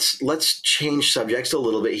 let's change subjects a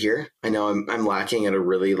little bit here. I know I'm lacking at a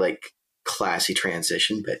really classy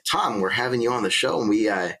transition, but Tom, we're having you on the show, and we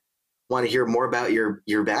want to hear more about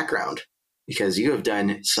your background, because you have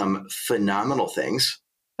done some phenomenal things.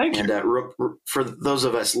 Thank you. And for those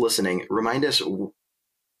of us listening, remind us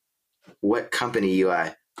what company you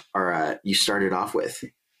started off with.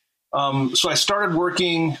 So I started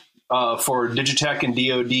working for Digitech and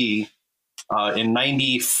DoD in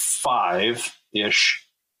 '95-ish.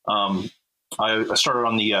 I started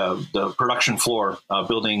on the production floor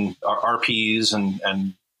building RPs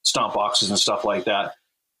and stomp boxes and stuff like that.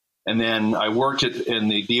 And then I worked in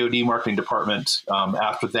the DoD marketing department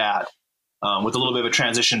after that, with a little bit of a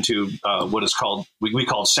transition to what is called, we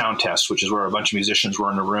called sound tests, which is where a bunch of musicians were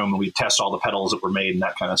in a room and we test all the pedals that were made and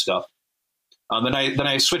that kind of stuff. Then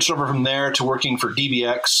I switched over from there to working for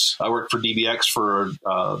DBX. I worked for DBX for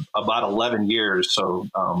about 11 years, so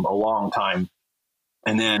a long time.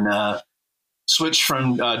 And then switched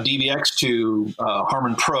from DBX to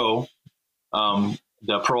Harman Pro,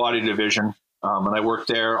 the Pro Audio division. And I worked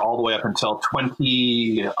there all the way up until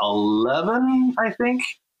 2011, I think.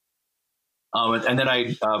 And then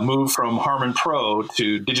I moved from Harman Pro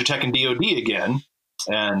to Digitech and DoD again.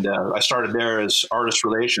 And I started there as artist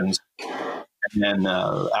relations. And then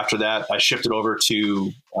after that, I shifted over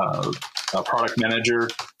to a product manager,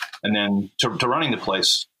 and then to running the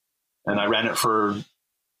place. And I ran it for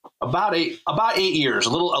about 8 years,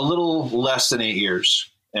 a little less than 8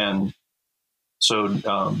 years. And so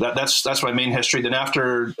that's my main history. Then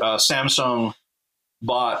after Samsung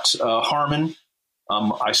bought Harman,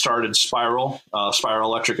 I started Spiral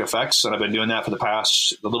Electric Effects, and I've been doing that for the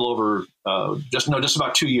past a little over just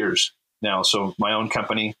about 2 years now. So my own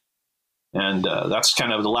company. And that's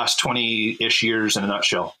kind of the last 20-ish years in a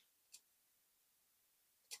nutshell.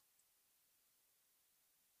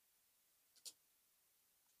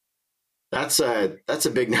 That's a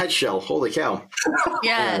big nutshell. Holy cow.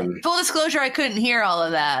 Yeah. Full disclosure, I couldn't hear all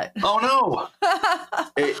of that. Oh, no.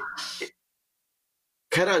 it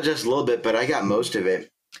cut out just a little bit, but I got most of it.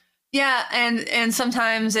 Yeah, and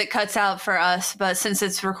sometimes it cuts out for us, but since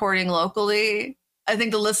it's recording locally, I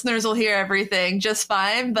think the listeners will hear everything just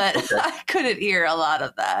fine, but okay. I couldn't hear a lot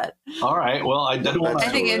of that. All right. Well, I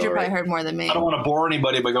think Andrew probably heard more than me. I don't want to bore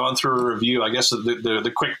anybody by going through a review. I guess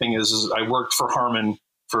the quick thing is I worked for Harman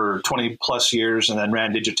for 20 plus years, and then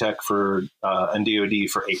ran Digitech and DoD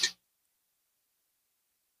for 8.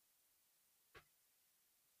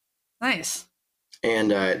 Nice.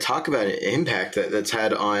 And talk about an impact that's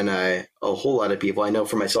had on a whole lot of people. I know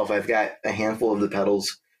for myself, I've got a handful of the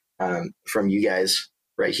pedals from you guys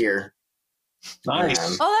right here.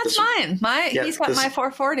 Nice. That's mine. He's got my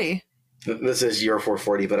 440. This is your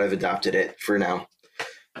 440, but I've adopted it for now.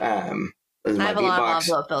 I have a lot of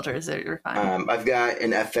envelope filters that you're fine. I've got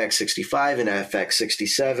an FX65 and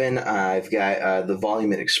FX67. I've got the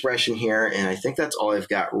volume and expression here, and I think that's all I've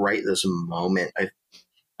got right this moment.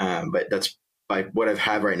 But that's by what I've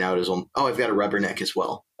had right now. I've got a rubberneck as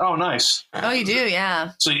well. Oh, nice. You do,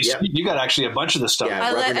 yeah. So you got actually a bunch of this stuff. Yeah,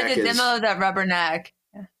 I did a demo of that rubberneck.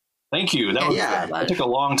 Thank you. That took a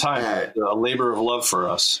long time. A labor of love for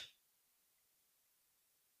us.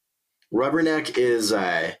 Rubberneck is,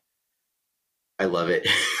 I love it.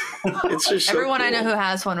 It's just everyone so cool. I know who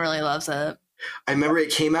has one really loves it. I remember it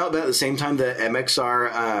came out about the same time the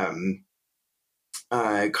MXR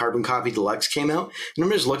Carbon Copy Deluxe came out. And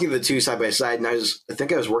I'm just looking at the two side by side, and I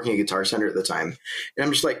think I was working at Guitar Center at the time, and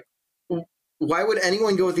I'm just like, why would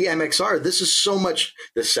anyone go with the MXR? This is so much.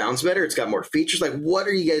 This sounds better. It's got more features. Like, what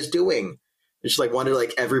are you guys doing? It's just like wonder,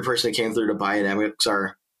 like every person that came through to buy an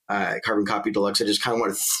MXR Carbon Copy Deluxe, I just kind of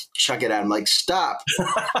want to chuck it at him, like, stop.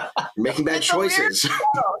 You're making bad choices.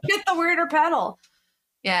 Get the weirder pedal.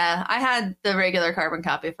 Yeah, I had the regular Carbon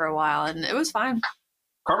Copy for a while, and it was fine.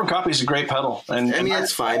 Carbon Copy is a great pedal, and I mean,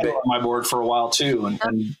 it's fine. But on my board for a while too,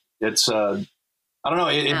 and it's I don't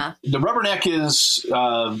know. The Rubberneck is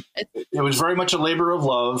it was very much a labor of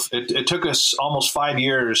love. It took us almost 5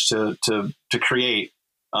 years to create.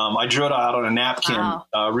 I drew it out on a napkin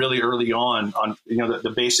really early on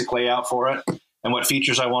the basic layout for it and what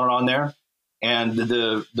features I wanted on there. And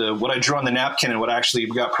the what I drew on the napkin and what actually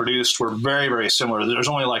got produced were very, very similar. There's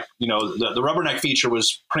only the Rubberneck feature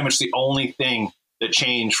was pretty much the only thing that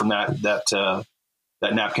changed from that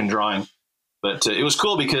napkin drawing. But it was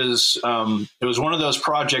cool because it was one of those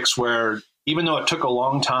projects where even though it took a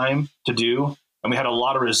long time to do, and we had a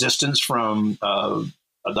lot of resistance from the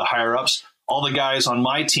higher ups, all the guys on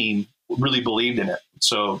my team really believed in it.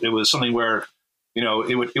 So it was something where,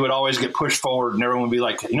 it would always get pushed forward and everyone would be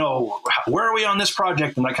like, where are we on this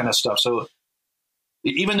project and that kind of stuff. So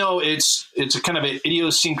even though it's a kind of an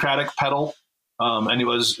idiosyncratic pedal,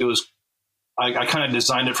 and I kind of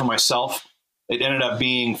designed it for myself, it ended up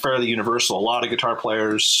being fairly universal. A lot of guitar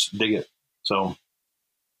players dig it. So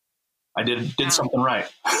I did something right.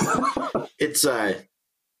 It's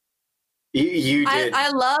you did. I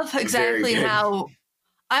love exactly how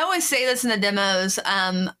I always say this in the demos.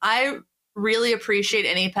 I really appreciate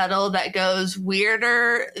any pedal that goes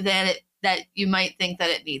weirder than that you might think that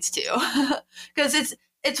it needs to, because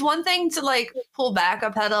it's one thing to like pull back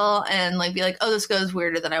a pedal and like be like, oh, this goes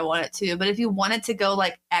weirder than I want it to. But if you want it to go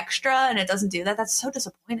like extra and it doesn't do that, that's so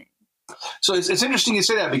disappointing. So it's interesting you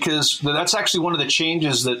say that, because that's actually one of the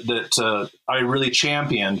changes that I really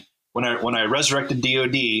championed when I resurrected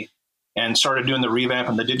DoD and started doing the revamp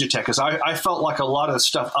and the Digitech, because I felt like a lot of the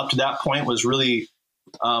stuff up to that point was really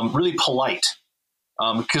polite.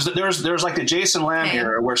 Because there's like the Jason Lamb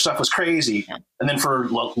era where stuff was crazy, and then for a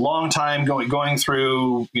long time going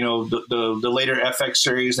through the later FX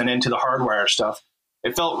series and into the Hardwire stuff,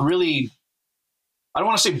 it felt really, I don't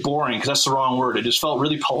want to say boring because that's the wrong word. It just felt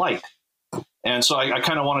really polite, and so I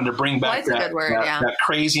kind of wanted to bring back that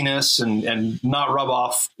craziness and not rub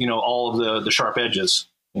off all of the sharp edges.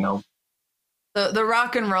 The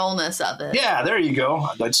rock and rollness of it. Yeah, there you go.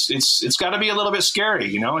 It's got to be a little bit scary,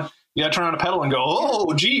 You got to turn on a pedal and go,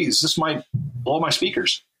 oh, geez, this might blow my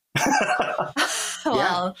speakers.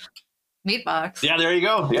 Well, Meatbox. Yeah, there you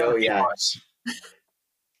go. Yeah, oh, yeah.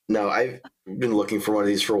 No, I've been looking for one of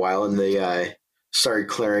these for a while, and they started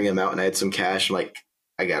clearing them out, and I had some cash. I'm like,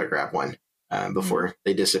 I got to grab one before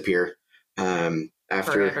they disappear.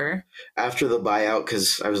 After the buyout,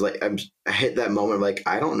 because I was like, I hit that moment like,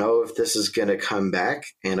 I don't know if this is going to come back,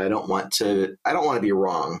 and I don't want to be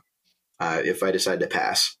wrong if I decide to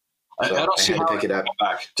pass. So I don't see how pick it up.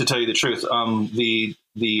 Back, to tell you the truth.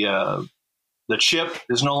 The chip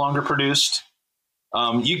is no longer produced.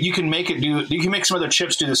 You can make it do. You can make some other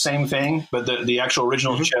chips do the same thing, but the actual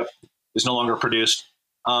original chip is no longer produced.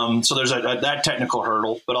 So there's that technical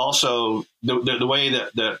hurdle, but also the way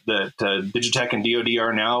that Digitech and DoD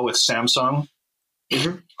are now with Samsung.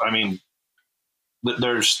 Mm-hmm. I mean,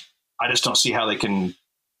 I just don't see how they can.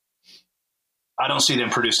 I don't see them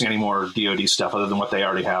producing any more DoD stuff other than what they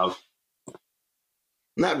already have.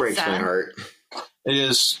 And that breaks my heart. It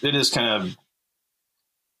is kind of.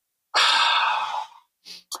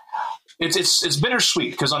 It's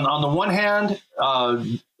bittersweet because on the one hand,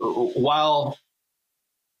 while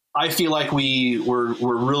I feel like we're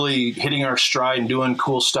really hitting our stride and doing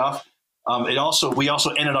cool stuff, we also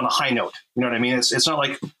ended on a high note. You know what I mean? It's not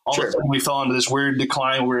like all of a sudden we fell into this weird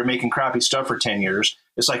decline where we were making crappy stuff for 10 years.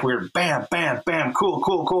 It's like we were bam, bam, bam,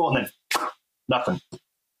 cool, and then nothing.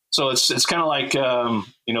 So it's kind of like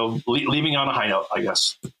leaving on a high note, I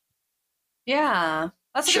guess. Yeah,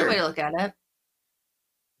 that's a good way to look at it.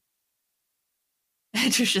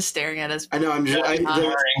 Andrew's just staring at us. I know.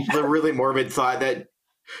 The really morbid thought that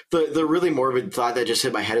the really morbid thought that just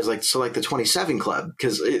hit my head is like, so like the 27 Club,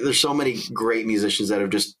 because there's so many great musicians that have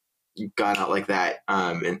just gone out like that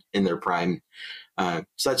in their prime.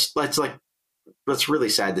 So that's really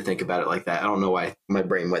sad to think about it like that. I don't know why my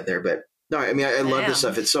brain went there, but no, I mean, I love this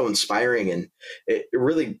stuff. It's so inspiring, and it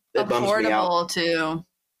really bums me out. Affordable too.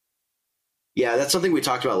 Yeah, that's something we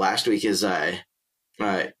talked about last week is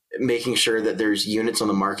making sure that there's units on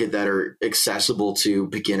the market that are accessible to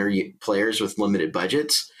beginner players with limited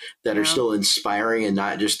budgets that are still inspiring and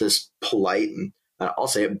not just this polite and I'll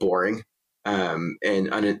say it boring.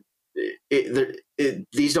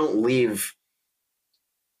 These don't leave.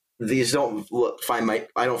 These don't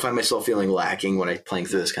I don't find myself feeling lacking when I'm playing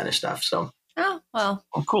through this kind of stuff. So Oh, well.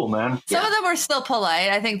 Oh, cool, man. Some of them were still polite.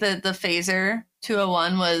 I think that the Phaser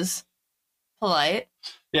 201 was polite.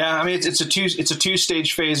 Yeah, I mean it's a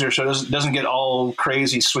two-stage phaser, so it doesn't get all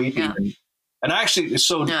crazy sweepy. Yeah. And actually,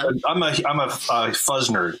 I'm a fuzz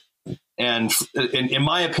nerd, and in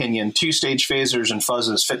my opinion, two-stage phasers and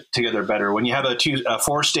fuzzes fit together better. When you have a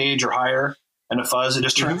four-stage or higher and a fuzz, it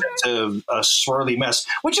just turns into a swirly mess,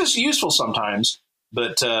 which is useful sometimes.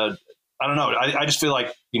 But I don't know. I just feel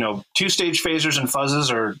like two-stage phasers and fuzzes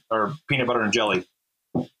are peanut butter and jelly.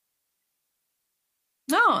 No,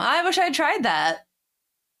 I wish I tried that.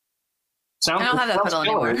 I don't have that pedal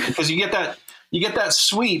anymore because you get that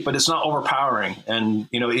sweep, but it's not overpowering, and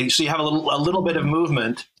so you have a little bit of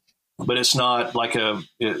movement, but it's not like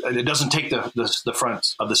it doesn't take the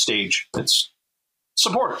front of the stage. It's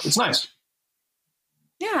support. It's nice.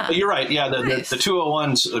 Yeah, but you're right. Yeah, the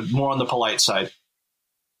 201's more on the polite side.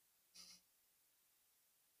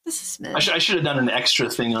 This is smooth. I should have done an extra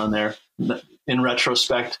thing on there in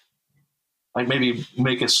retrospect. Like maybe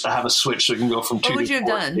have a switch so it can go from 2 to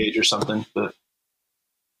 4 stage or something. But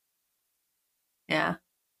yeah.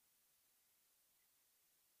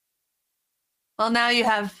 Well, now you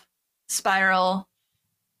have Spiral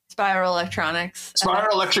Electronics.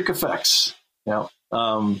 Spiral Electric Effects. Yeah.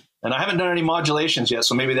 And I haven't done any modulations yet,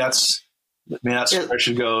 so maybe that's where I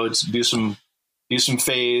should go. It's do some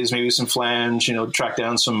phase, maybe some flange. Track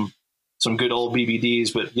down some good old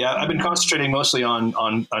BBDs. But yeah, I've been concentrating mostly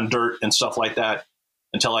on dirt and stuff like that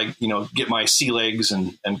until I get my sea legs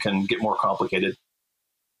and can get more complicated.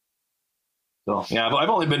 So yeah, I've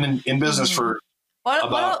only been in business for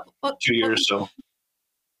about 2 years. So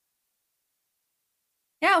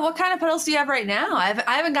yeah, what kind of pedals do you have right now? I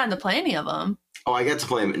haven't gotten to play any of them. Oh, I got to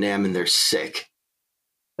play them at NAMM and they're sick.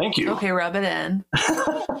 Thank you. Okay, rub it in.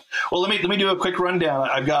 Well, let me do a quick rundown.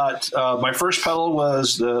 I've got my first pedal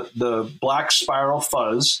was the Black Spiral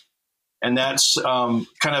Fuzz, and that's kind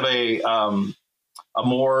of a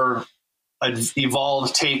more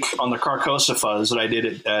evolved take on the Carcosa Fuzz that I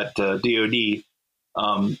did at DoD.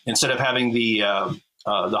 Instead of having the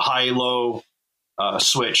high-low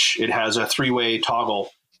switch, it has a 3-way toggle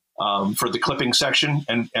for the clipping section,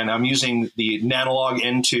 and I'm using the Nanolog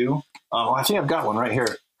N2. I think I've got one right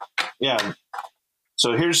here. Yeah.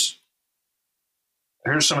 So here's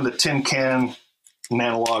some of the tin can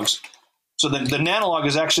Nanologs. So the Nanolog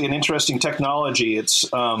is actually an interesting technology.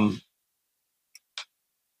 It's I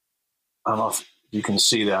don't know if you can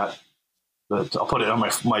see that, but I'll put it on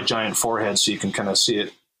my giant forehead so you can kind of see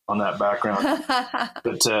it on that background.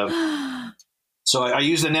 But so I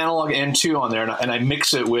use the Nanolog N2 on there, and I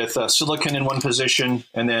mix it with silicon in one position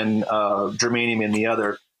and then germanium in the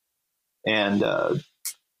other. And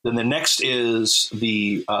then the next is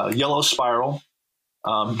the yellow spiral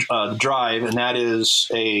drive, and that is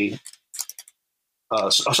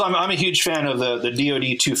so I'm a huge fan of the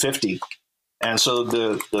DoD 250, and so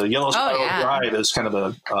the yellow spiral drive is kind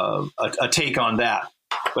of a take on that.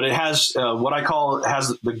 But it has what I call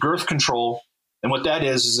the girth control, and what that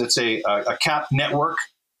is it's a cap network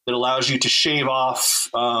that allows you to shave off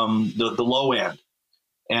the low end.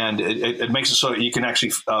 And it makes it so that you can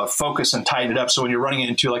actually focus and tighten it up. So when you're running it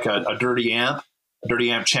into like a dirty amp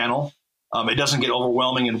channel, it doesn't get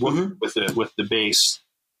overwhelming and with the bass.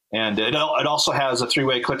 And it also has a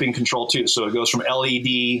 3-way clipping control too. So it goes from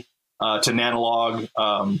LED to Nanolog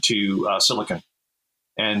to silicon.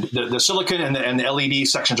 And the silicon and the LED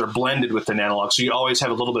sections are blended with the Nanolog. So you always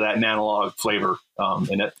have a little bit of that Nanolog flavor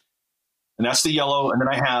in it. And that's the yellow. And then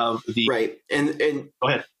I have the... Right. And go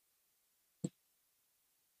ahead.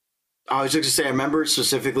 I was just going to say, I remember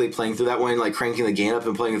specifically playing through that one, like cranking the gain up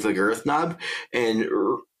and playing with the girth knob and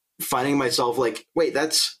finding myself like, wait,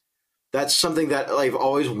 that's something that I've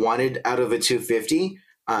always wanted out of a 250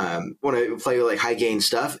 when I play like high gain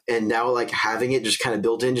stuff. And now like having it just kind of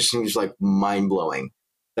built in just seems like mind blowing.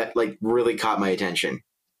 That like really caught my attention.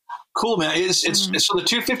 Cool, man. It's so the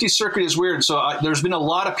 250 circuit is weird. So there's been a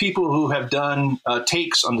lot of people who have done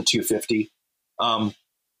takes on the 250.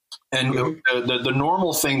 And the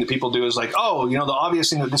normal thing that people do is like, the obvious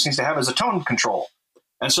thing that this needs to have is a tone control.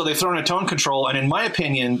 And so they throw in a tone control. And in my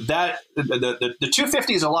opinion, that the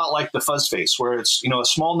 250 is a lot like the fuzz face, where it's, a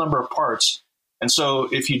small number of parts. And so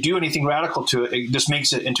if you do anything radical to it, it just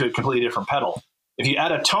makes it into a completely different pedal. If you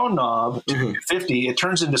add a tone knob to 250, it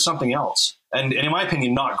turns into something else. And in my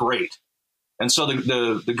opinion, not great. And so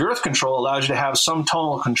the girth control allows you to have some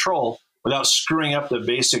tonal control without screwing up the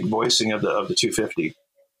basic voicing of the 250.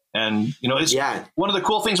 And, it's one of the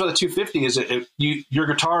cool things about the 250 is that your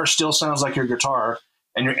guitar still sounds like your guitar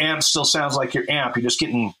and your amp still sounds like your amp. You're just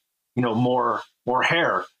getting, more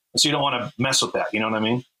hair. So you don't want to mess with that. You know what I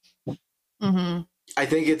mean? Mm-hmm. I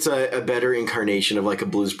think it's a better incarnation of like a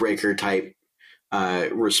blues breaker type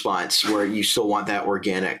response, where you still want that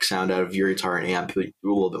organic sound out of your guitar and amp, but a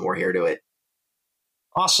little bit more hair to it.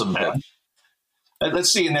 Awesome, man.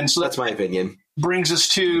 Let's see, and then so that's my opinion. Brings us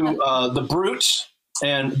to the Brute,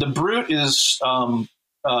 and the Brute is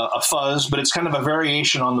a fuzz, but it's kind of a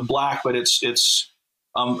variation on the Black, but it's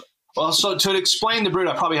well. So to explain the Brute,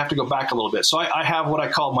 I probably have to go back a little bit. So I have what I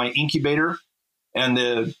call my incubator. And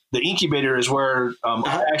the incubator is where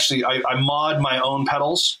I mod my own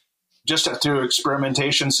pedals just through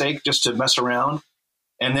experimentation sake, just to mess around.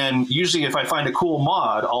 And then usually if I find a cool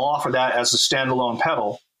mod, I'll offer that as a standalone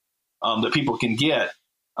pedal that people can get.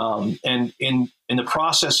 And in the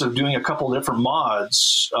process of doing a couple of different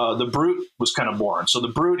mods, the Brute was kind of born. So the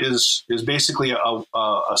Brute is basically a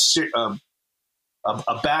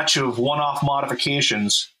batch of one-off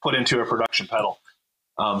modifications put into a production pedal.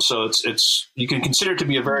 So it's you can consider it to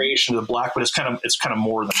be a variation of the Black, but it's kind of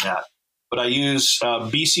more than that. But I use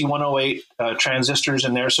BC 108 transistors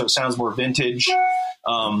in there, so it sounds more vintage.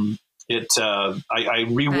 I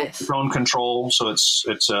reworked the tone control, so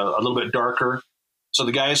it's a little bit darker. So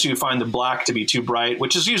the guys who find the Black to be too bright,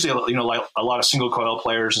 which is usually like a lot of single coil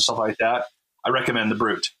players and stuff like that, I recommend the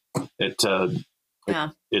Brute. It does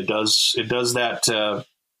that.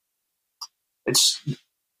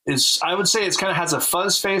 I would say it's kind of has a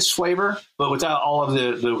fuzz face flavor, but without all of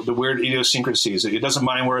the weird idiosyncrasies. It doesn't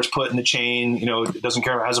mind where it's put in the chain. It doesn't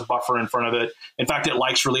care if it has a buffer in front of it. In fact, it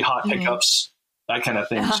likes really hot pickups, that kind of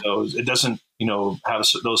thing. So it doesn't, have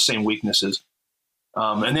those same weaknesses.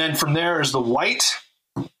 And then from there is the White,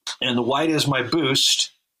 and the White is my boost,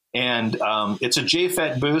 and it's a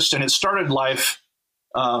JFET boost, and it started life.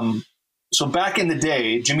 So back in the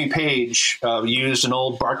day, Jimmy Page used an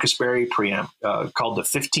old Barkasberry preamp called the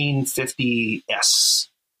 1550S,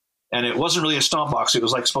 and it wasn't really a stomp box. It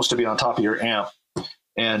was like supposed to be on top of your amp,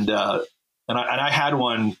 and I had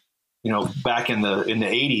one, back in the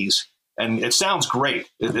 80s, and it sounds great.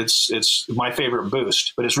 It's my favorite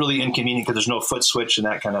boost, but it's really inconvenient because there's no foot switch and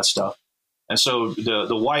that kind of stuff. And so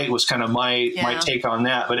the White was kind of my take on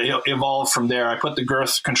that, but it evolved from there. I put the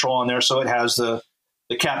girth control on there, so it has the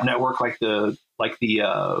cap network like the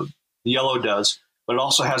Yellow does, but it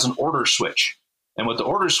also has an order switch. And what the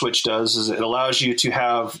order switch does is it allows you to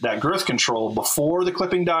have that girth control before the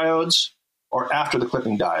clipping diodes or after the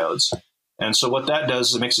clipping diodes. And so what that does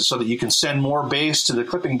is it makes it so that you can send more bass to the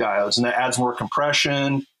clipping diodes, and that adds more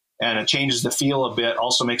compression, and it changes the feel a bit,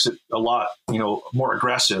 also makes it a lot, more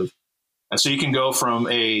aggressive. And so you can go from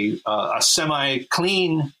a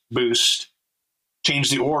semi-clean boost, change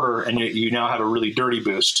the order, and you now have a really dirty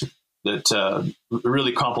boost that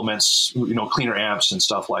really complements cleaner amps and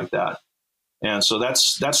stuff like that. And so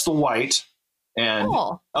that's the White. And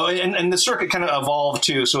cool. And the circuit kind of evolved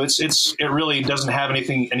too. So it really doesn't have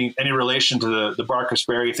any relation to the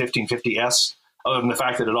Barkasberry 1550S, other than the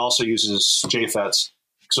fact that it also uses JFETs.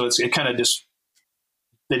 So it kind of just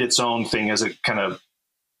did its own thing as it kind of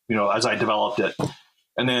as I developed it.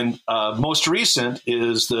 And then most recent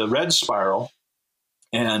is the Red Spiral.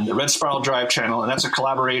 And the Red Spiral drive channel, and that's a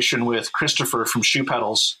collaboration with Christopher from Shoe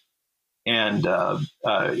Pedals. And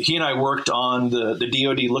he and I worked on the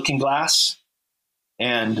DoD Looking Glass,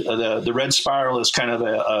 and the Red Spiral is kind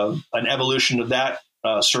of an evolution of that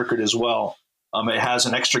circuit as well. It has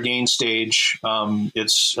an extra gain stage.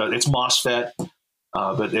 It's MOSFET,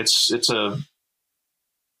 but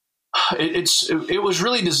it was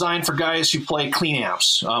really designed for guys who play clean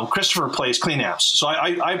amps. Christopher plays clean amps, so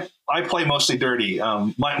I play mostly dirty.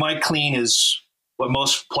 My clean is what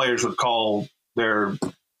most players would call their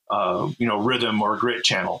rhythm or grit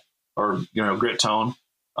channel, or grit tone.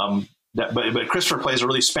 But Christopher plays a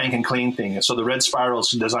really spanking clean thing, and so the Red Spiral is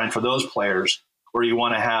designed for those players where you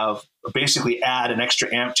want to have basically add an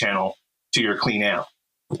extra amp channel to your clean amp,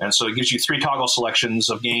 and so it gives you 3 toggle selections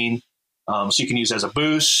of gain. So you can use it as a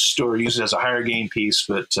boost or use it as a higher gain piece.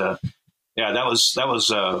 But that was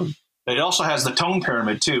it also has the tone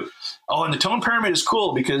pyramid too. Oh, and the tone pyramid is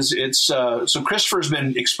cool because it's so Christopher's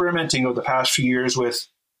been experimenting over the past few years with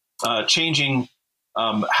changing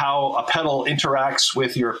how a pedal interacts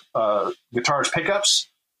with your guitar's pickups.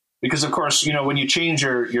 Because of course, when you change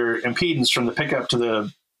your impedance from the pickup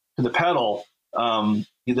to the pedal,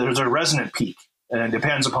 there's a resonant peak, and it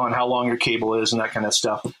depends upon how long your cable is and that kind of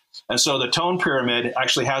stuff. And so the tone pyramid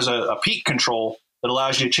actually has a peak control that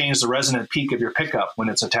allows you to change the resonant peak of your pickup when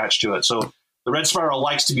it's attached to it. So the Red Spiral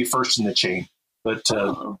likes to be first in the chain, but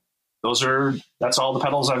that's all the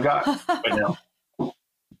pedals I've got right now.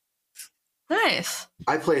 Nice.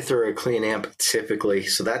 I play through a clean amp typically,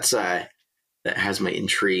 so that has my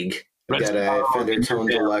intrigue. I've got a Fender Tone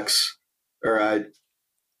Deluxe or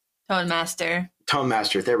Tone Master. Tone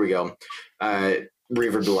Master. There we go.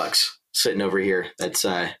 Reverb Deluxe sitting over here. That's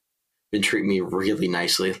been treating me really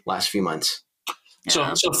nicely last few months.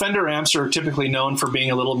 So Fender amps are typically known for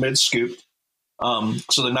being a little mid-scooped.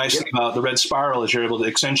 So the nice thing about the Red Spiral is you're able to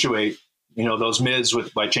accentuate, those mids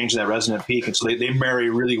by changing that resonant peak, and so they marry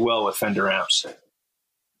really well with Fender amps.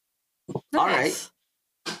 Nice. All right,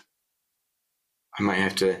 I might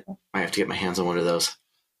have to get my hands on one of those.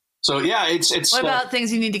 So yeah, it's. What about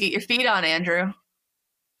things you need to get your feet on, Andrew?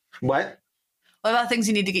 What? What about things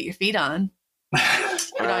you need to get your feet on?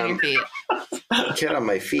 Get on your feet. Get on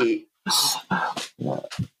my feet.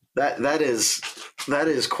 That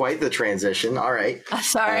is quite the transition. All right.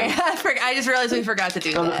 Sorry, I just realized we forgot to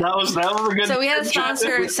do that. That was a good. So we had a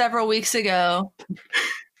sponsor several weeks ago.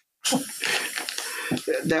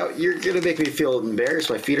 Now you're gonna make me feel embarrassed.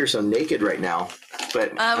 My feet are so naked right now.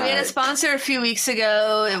 But we had a sponsor a few weeks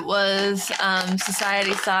ago. It was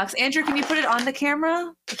Society Socks. Andrew, can you put it on the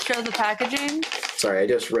camera? Show the packaging. Sorry, I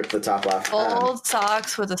just ripped the top off. Old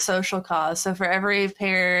socks with a social cause. So for every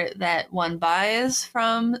pair that one buys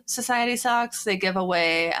from Society Socks, they give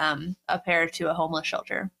away a pair to a homeless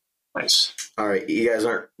shelter. Nice. All right, you guys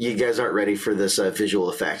aren't ready for this visual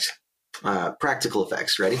effect. Practical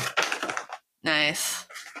effects. Ready? Nice.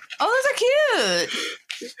 Oh, those are cute.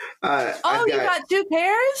 You got 2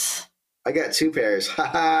 pairs? I got 2 pairs.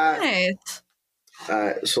 Nice.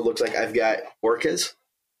 So it looks like I've got orcas.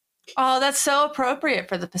 Oh, that's so appropriate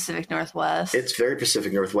for the Pacific Northwest. It's very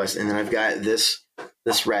Pacific Northwest. And then I've got this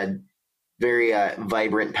red, very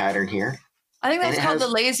vibrant pattern here. I think that's called the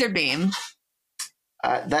laser beam.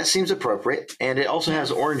 That seems appropriate. And it also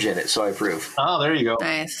has orange in it, so I approve. Oh, there you go.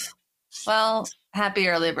 Nice. Well, happy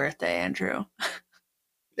early birthday, Andrew.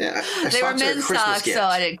 Yeah, they were men's socks, so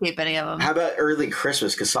I didn't keep any of them. How about early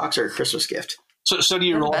Christmas? Because socks are a Christmas gift. So do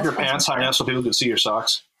you roll up your pants high enough so people can see your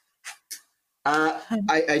socks?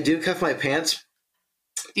 I do cuff my pants.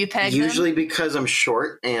 Do you peg usually them? Because I'm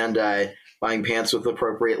short and buying pants with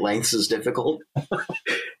appropriate lengths is difficult.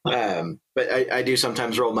 But I do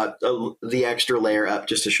sometimes roll them up the extra layer up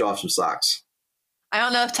just to show off some socks. I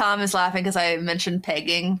don't know if Tom is laughing because I mentioned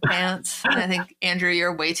pegging pants, and I think Andrew,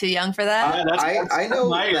 you're way too young for that. I know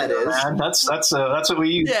what that is. Man. That's what we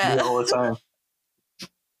use all the time.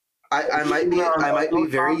 I might be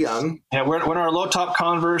very young. Yeah, we're in our low top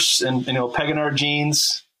Converse and pegging our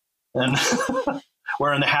jeans and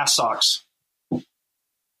wearing the half socks.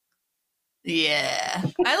 Yeah,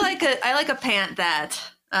 I like a pant that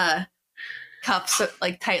cups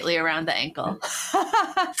like tightly around the ankle.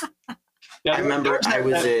 Yeah, I remember there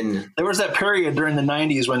was that period during the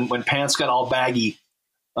 90s when pants got all baggy.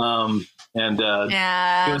 It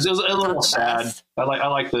was a little sad. I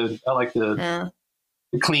like the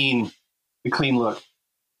clean look.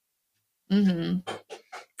 Mm-hmm.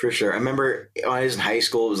 For sure. I remember when I was in high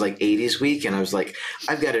school, it was like 80s week, and I was like,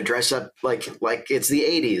 I've got to dress up like it's the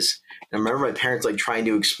 80s. And I remember my parents like trying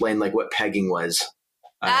to explain like what pegging was,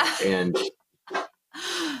 and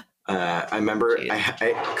I remember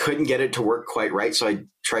I couldn't get it to work quite right, so I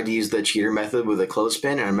tried to use the cheater method with a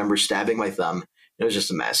clothespin, and I remember stabbing my thumb. It was just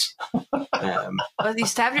a mess. You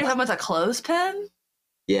stabbed your thumb with a clothespin?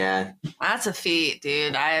 Yeah. That's a feat,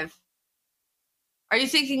 dude. Are you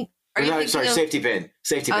thinking? Safety pin.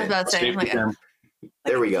 Safety pin. I was about to say, pin.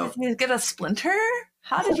 There we go. Did you get a splinter?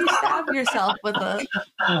 How did you stab yourself with a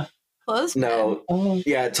clothespin? No.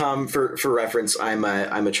 Yeah, Tom. For reference, I'm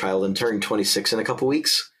a child and turning 26 in a couple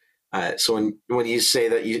weeks. So when you say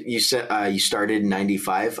that you said you started in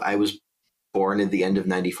 95, I was born at the end of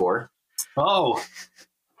 94. Oh,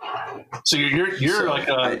 so you're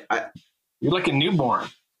like a newborn.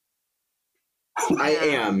 I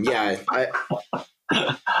am, yeah.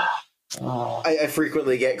 I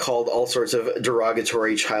frequently get called all sorts of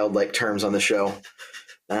derogatory childlike terms on the show.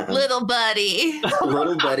 Little buddy.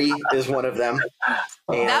 Little buddy is one of them.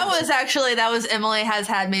 And that was Emily has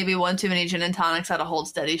had maybe one too many gin and tonics at a Hold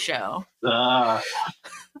Steady show. That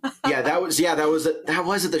was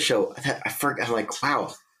at the show. I forgot. I'm like,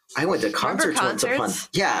 wow. I went to concerts once upon.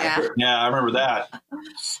 Yeah, I remember that.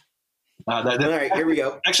 All right, here we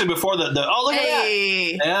go. Actually, before look at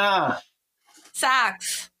that. Yeah.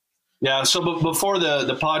 Socks. Yeah, so before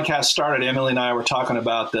the podcast started, Emily and I were talking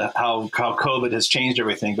about how COVID has changed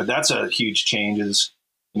everything, but that's a huge change.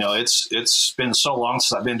 It's been so long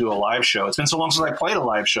since I've been to a live show. It's been so long since I played a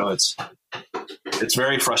live show. It's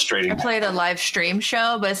very frustrating. I played a live stream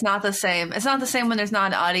show, but it's not the same. It's not the same when there's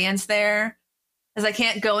not an audience there. because I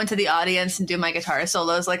can't go into the audience and do my guitar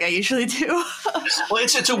solos like I usually do. Well,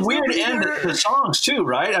 it's a weird end to the songs too,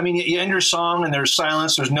 right? I mean, you end your song and there's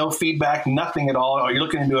silence, there's no feedback, nothing at all. Or you're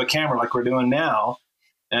looking into a camera like we're doing now,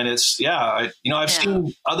 and it's I've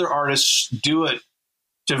seen other artists do it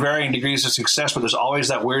to varying degrees of success, but there's always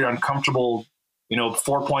that weird, uncomfortable,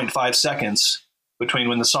 4.5 seconds between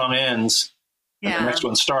when the song ends and the next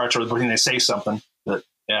one starts, or when they say something. But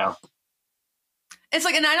yeah. It's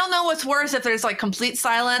like, and I don't know what's worse, if there's like complete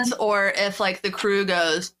silence or if like the crew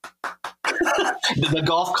goes the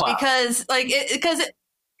golf clap, because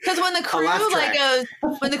when the crew like goes,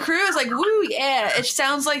 when the crew is like, woo, yeah, it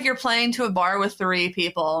sounds like you're playing to a bar with 3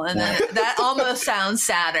 people, and then that almost sounds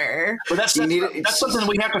sadder. But that's something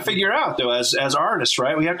we have to figure out though, as artists,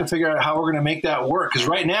 right? We have to figure out how we're going to make that work, because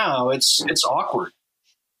right now it's awkward.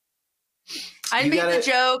 I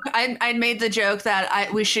made the joke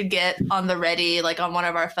that we should get on the ready, like on one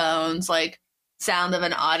of our phones, like sound of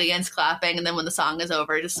an audience clapping, and then when the song is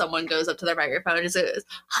over, just someone goes up to the microphone and just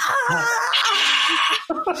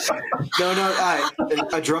goes,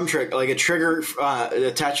 a drum trick, like a trigger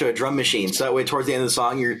attached to a drum machine. So that way, towards the end of the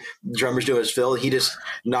song, your drummer's doing his fill. He just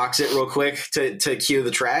knocks it real quick to cue the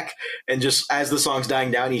track, and just as the song's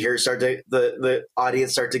dying down, you hear the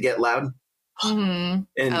audience start to get loud. Mm-hmm.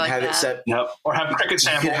 And have it set. Yep. Or have a cricket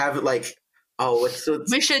sample. You could have it like,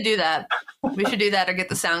 we should do that. We should do that, or get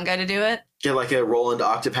the sound guy to do it. Get like a Roland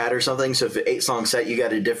Octopad or something. So if an 8-song set, you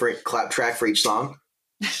got a different clap track for each song.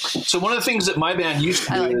 So one of the things that my band used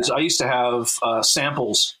to do is I used to have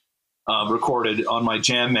samples recorded on my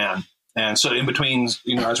Jam Man. And so in between,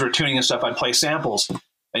 as we're tuning and stuff, I'd play samples.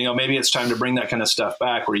 And, maybe it's time to bring that kind of stuff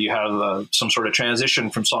back, where you have some sort of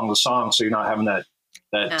transition from song to song, so you're not having that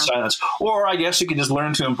silence. Or I guess you could just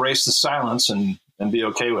learn to embrace the silence and be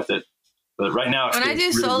okay with it. But right now, when I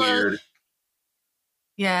do really weird.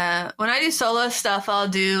 Yeah, when I do solo stuff, I'll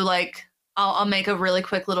do like I'll make a really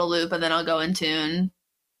quick little loop, and then I'll go in tune,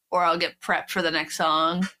 or I'll get prepped for the next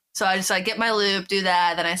song. So I just like get my loop, do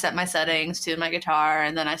that, then I set my settings, tune my guitar,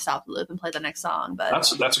 and then I stop the loop and play the next song. But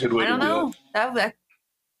that's a good way to do it. That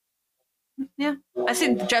yeah, I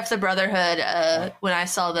seen Jeff the Brotherhood when I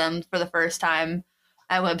saw them for the first time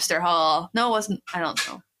at Webster Hall. No, it wasn't. I don't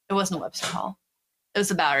know. It wasn't Webster Hall. It was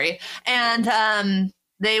the Bowery. And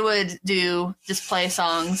they would just play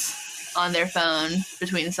songs on their phone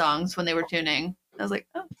between songs when they were tuning. I was like,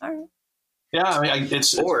 oh, all right. Yeah, I mean,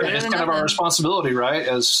 it's kind of our responsibility, right,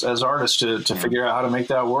 as artists to figure out how to make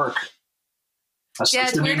that work.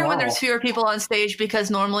 It's weirder when there's fewer people on stage,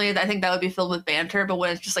 because normally I think that would be filled with banter, but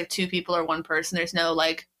when it's just like 2 people or 1 person, there's no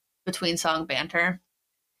like between song banter.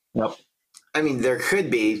 Yep. I mean, there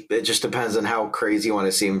could be. It just depends on how crazy you want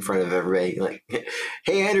to seem in front of everybody. Like,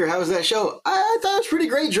 hey, Andrew, how was that show? I thought it was pretty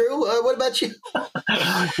great, Drew. What about you?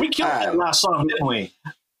 We killed that last song, didn't we?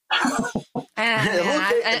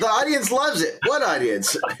 The audience loves it. What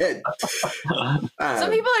audience?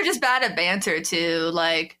 Some people are just bad at banter too.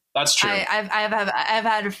 Like, that's true. I've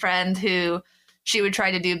had a friend who she would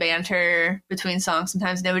try to do banter between songs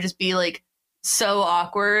sometimes, and it would just be like so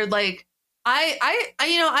awkward. Like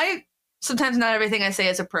I sometimes not everything I say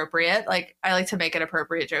is appropriate. Like I like to make an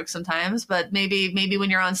appropriate joke sometimes, but maybe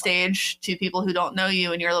when you're on stage to people who don't know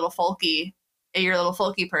you and you're a little folky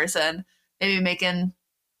person, maybe making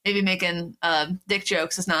dick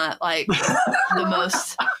jokes is not like the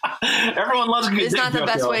most. Everyone loves a good It's dick not the joke,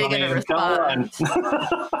 best way to get a response.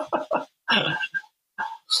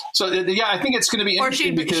 So yeah, I think it's going to be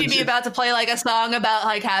interesting. Or she'd be about to play like a song about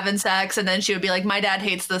like having sex, and then she would be like, "My dad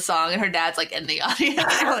hates this song," and her dad's like in the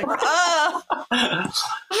audience. You're like, oh.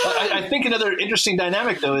 I think another interesting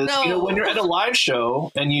dynamic though is when you're at a live show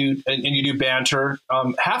and you do banter,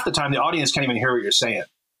 half the time the audience can't even hear what you're saying.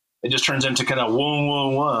 It just turns into kind of whoa, whoa,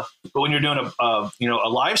 whoa. But when you're doing a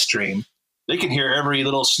live stream, they can hear every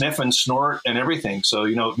little sniff and snort and everything. So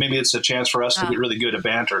maybe it's a chance for us to get really good at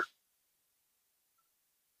banter.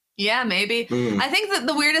 Yeah, maybe. I think that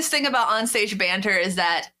the weirdest thing about onstage banter is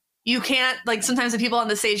that you can't, like, sometimes the people on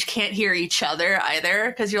the stage can't hear each other either,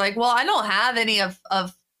 because you're like, well, I don't have any of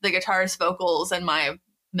the guitarist vocals in my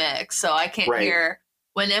mix, so I can't hear.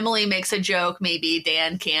 When Emily makes a joke, maybe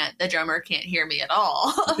the drummer can't hear me at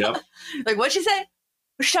all. Yep. Like, what'd she say?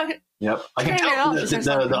 What's she talking? Yep. I can tell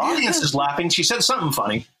the audience is laughing. She said something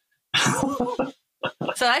funny.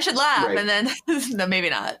 So I should laugh, and then no,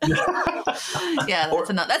 maybe not. Yeah,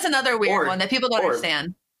 that's another weird one that people don't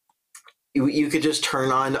understand. You could just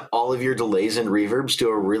turn on all of your delays and reverbs, do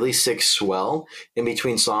a really sick swell in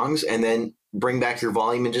between songs, and then bring back your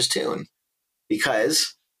volume and just tune.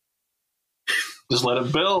 Because just let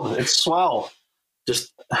it build. It's swell.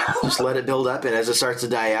 Just let it build up, and as it starts to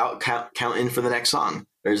die out, count in for the next song.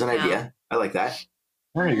 There's an idea. I like that.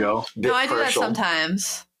 There you go. No, I do that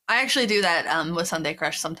sometimes. I actually do that with Sunday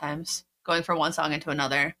Crush sometimes, going from one song into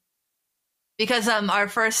another. Because our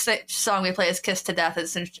first song we play is Kiss to Death.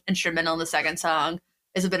 It's instrumental, and the second song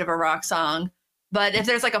is a bit of a rock song. But if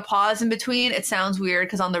there's like a pause in between, it sounds weird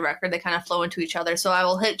because on the record they kind of flow into each other. So I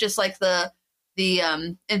will hit just like the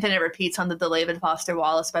infinite repeats on the David Foster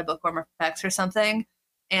Wallace by Bookworm Effects or something.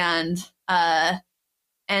 And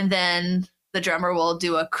then the drummer will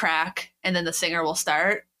do a crack and then the singer will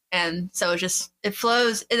start. And so it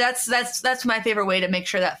flows. That's my favorite way to make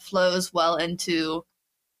sure that flows well into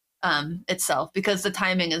itself, because the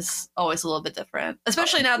timing is always a little bit different,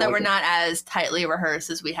 especially now that we're not as tightly rehearsed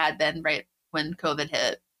as we had been right when COVID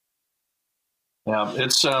hit. Yeah,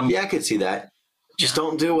 it's I could see that. Just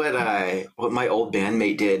don't do what my old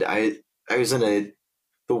bandmate did. I was in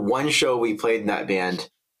the one show we played in that band.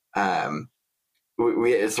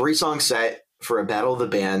 We had a 3-song set for a battle of the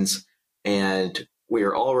bands, and we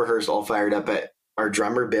were all rehearsed, all fired up. But our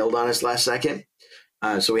drummer bailed on us last second,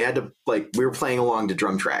 so we had to we were playing along to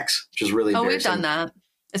drum tracks, which is really embarrassing. We've done that.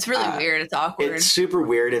 It's really weird. It's awkward. It's super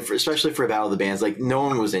weird, and especially for a battle of the bands, no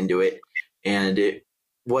one was into it, and it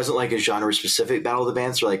wasn't like a genre specific battle of the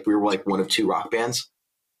bands. So we were one of 2 rock bands.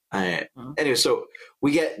 Anyway, so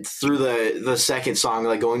we get through the second song,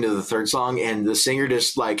 going to the third song, and the singer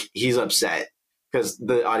just he's upset because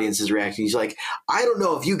the audience is reacting. He's like, I don't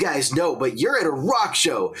know if you guys know, but you're at a rock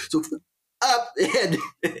show, so up and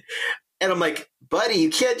I'm like, buddy, you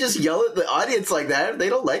can't just yell at the audience like that. If they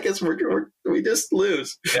don't like us, we just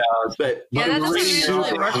lose. Yeah, that doesn't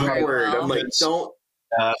usually work very well. I'm like, don't.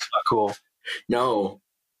 That's not cool. No.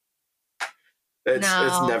 It's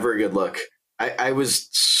never a good look. I was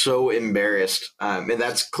so embarrassed, and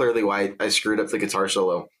that's clearly why I screwed up the guitar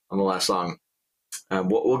solo on the last song.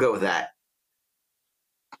 We'll go with that.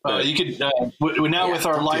 You could now with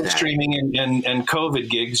our live streaming and COVID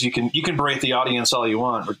gigs, you can berate the audience all you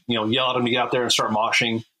want, or yell at them to get out there and start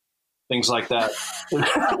moshing, things like that.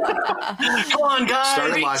 Come on, guys!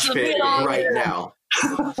 Start a mosh pit right now.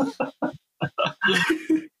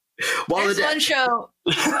 There's one show,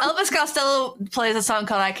 Elvis Costello plays a song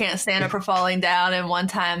called I Can't Stand Up for Falling Down, and one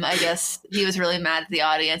time I guess he was really mad at the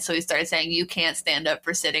audience, so he started saying you can't stand up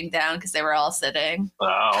for sitting down because they were all sitting.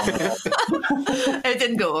 Oh. It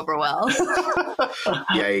didn't go over well.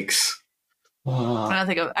 Yikes. I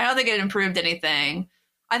don't think it improved anything.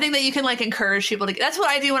 I think that you can encourage people to. That's what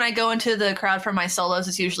I do when I go into the crowd for my solos,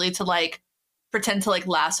 is usually to pretend to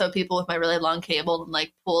lasso people with my really long cable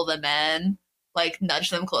and pull them in.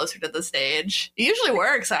 Nudge them closer to the stage. It usually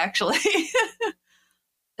works, actually.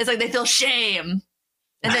 It's they feel shame.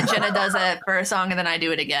 And then Jenna does it for a song, and then I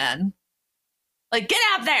do it again. Get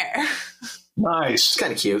out there! Nice. It's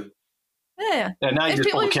kind of cute. Yeah. Now you just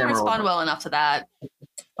people pull the usually camera respond over. well enough to that.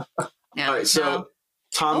 Yeah, all right, so,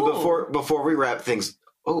 Tom, before we wrap things...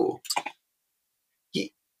 we've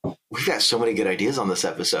got so many good ideas on this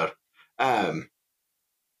episode.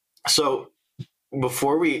 So...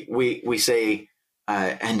 Before we say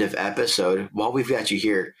end of episode, while we've got you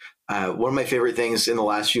here, one of my favorite things in the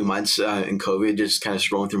last few months in COVID, just kind of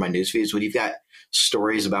scrolling through my news feeds, when you've got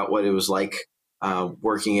stories about what it was like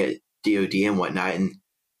working at DoD and whatnot, and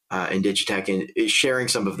in Digitech, and sharing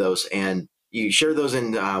some of those, and you share those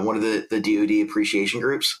in one of the DoD appreciation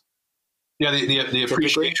groups. Yeah, the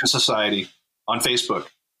Appreciation Society on Facebook.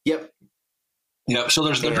 Yep. So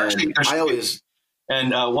there's I always.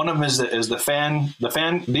 And one of them is the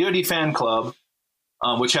DoD fan club,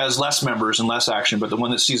 which has less members and less action, but the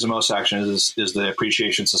one that sees the most action is the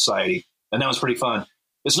Appreciation Society, and that was pretty fun.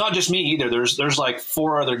 It's not just me either. There's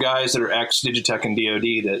 4 other guys that are ex Digitech and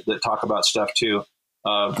DoD that talk about stuff too.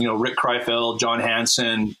 Rick Kreifeld, John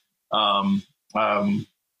Hansen. I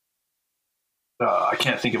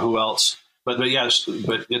can't think of who else, but yes,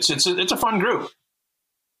 but it's a fun group.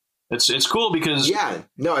 It's cool because I've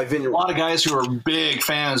been a lot of guys who are big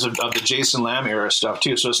fans of the Jason Lamb era stuff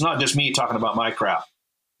too. So it's not just me talking about my crap.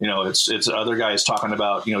 It's other guys talking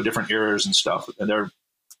about different eras and stuff. And they're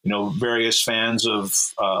various fans of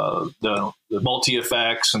the multi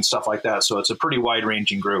effects and stuff like that. So it's a pretty wide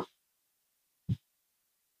ranging group.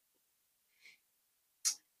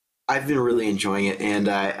 I've been really enjoying it, and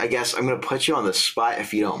I guess I'm going to put you on the spot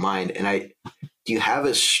if you don't mind. And do you have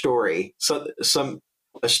a story?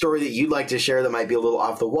 A story that you'd like to share that might be a little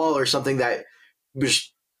off the wall, or something that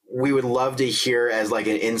we would love to hear as an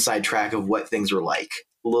inside track of what things were like.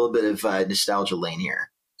 A little bit of nostalgia lane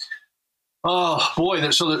here. Oh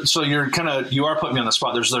boy. So you are putting me on the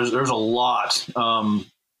spot. There's a lot.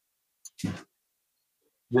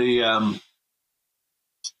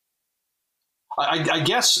 I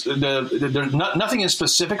guess there's nothing in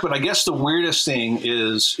specific, but I guess the weirdest thing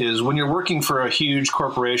is when you're working for a huge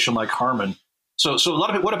corporation like Harman. So a lot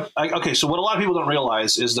of people, what a lot of people don't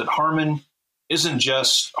realize is that Harman isn't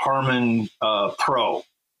just Harman Pro.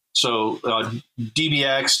 So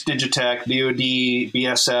DBX, Digitech, BOD,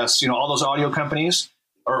 BSS, all those audio companies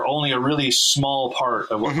are only a really small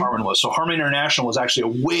part of what Harman was. So Harman International was actually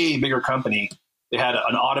a way bigger company. They had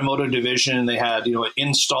an automotive division. They had, an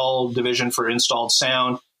install division for installed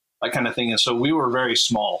sound, that kind of thing. And so we were very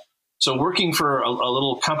small. So working for a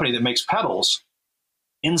little company that makes pedals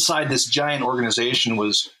inside this giant organization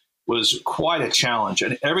was quite a challenge.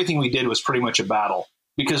 And everything we did was pretty much a battle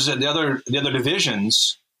because the other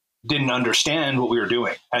divisions didn't understand what we were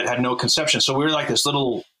doing, had no conception. So we were like this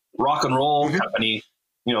little rock and roll company,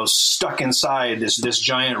 stuck inside this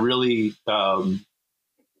giant, really, kind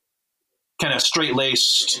of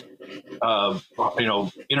straight-laced,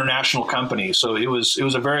 international company. So it was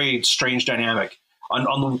a very strange dynamic.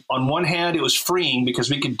 On one hand, it was freeing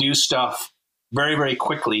because we could do stuff very, very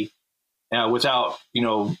quickly without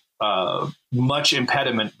much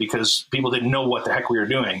impediment because people didn't know what the heck we were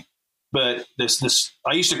doing. But this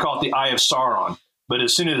I used to call it the Eye of Sauron. But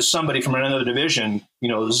as soon as somebody from another division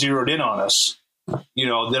zeroed in on us, then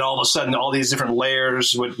all of a sudden all these different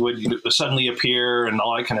layers would suddenly appear and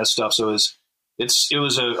all that kind of stuff. So it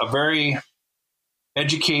was a very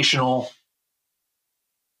educational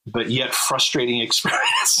but yet frustrating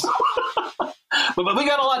experience. but we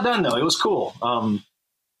got a lot done though. It was cool.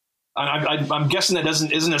 I'm guessing that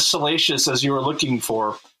isn't as salacious as you were looking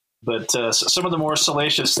for, but some of the more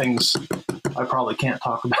salacious things I probably can't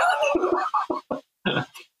talk about.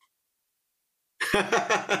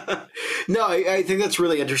 No, I think that's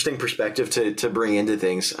really interesting perspective to bring into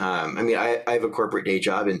things. I have a corporate day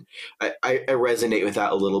job, and I resonate with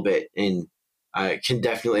that a little bit, and I can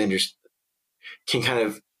definitely can kind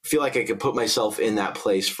of feel like I could put myself in that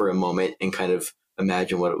place for a moment and kind of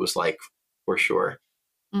imagine what it was like for sure.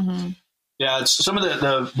 Mm-hmm. Yeah, some of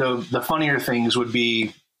the funnier things would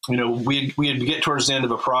be, we'd get towards the end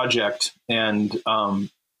of a project, and it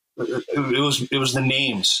was the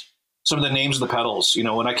names. Some of the names of the pedals,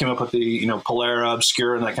 when I came up with the, Polara,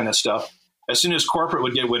 Obscura, and that kind of stuff, as soon as corporate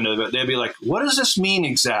would get wind of it, they'd be like, what does this mean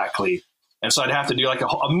exactly? And so I'd have to do like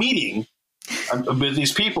a meeting with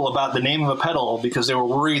these people about the name of a pedal because they were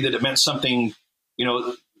worried that it meant something.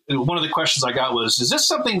 One of the questions I got was, is this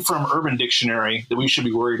something from Urban Dictionary that we should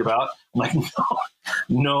be worried about? I'm like,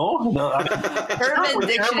 no. Urban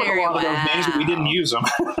Dictionary, wow. Names, but we didn't use them.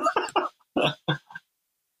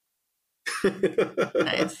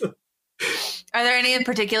 Nice. Are there any in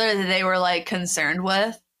particular that they were like concerned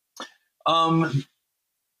with?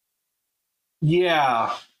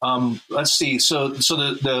 Yeah. Let's see. So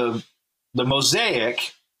the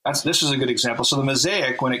Mosaic, this is a good example. So the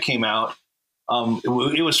Mosaic, when it came out,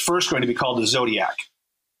 it was first going to be called the Zodiac.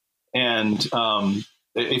 And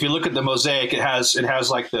if you look at the Mosaic, it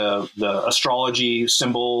has like the astrology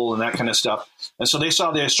symbol and that kind of stuff. And so they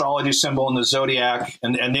saw the astrology symbol and the Zodiac,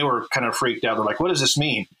 and they were kind of freaked out. They're like, what does this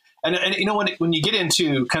mean? And when you get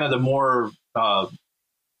into kind of the more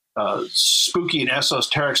spooky and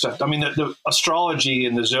esoteric stuff, I mean, the astrology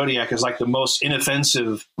and the Zodiac is like the most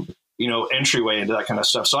inoffensive, entryway into that kind of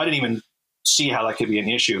stuff. So I didn't even see how that could be an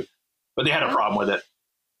issue, but they had a problem with it.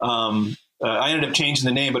 I ended up changing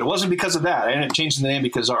the name, but it wasn't because of that. I ended up changing the name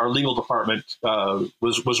because our legal department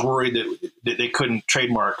was worried that they couldn't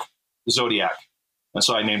trademark Zodiac, and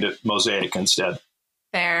so I named it Mosaic instead.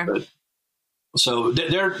 Fair. But, so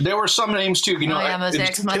there were some names too.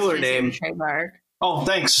 Mosaic's it's a killer name. Trademark. Oh,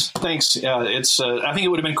 thanks. It's I think it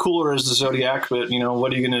would have been cooler as the Zodiac, but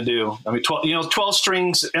what are you going to do? I mean, 12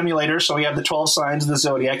 strings emulator, so we have the 12 signs of the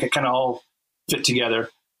Zodiac. It kind of all fit together,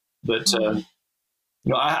 but.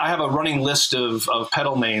 I have a running list of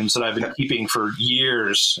pedal names that I've been keeping for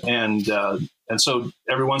years, and so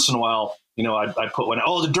every once in a while, I'd put one.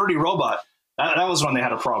 Oh, the Dirty Robot. That was one they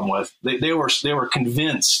had a problem with. They were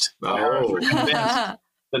convinced. Oh.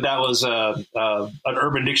 That was an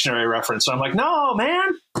Urban Dictionary reference. So I'm like, no,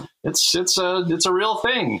 man, it's a real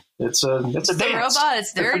thing. It's a dance. The robot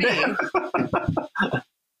is dirty.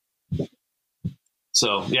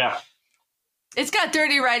 So yeah. It's got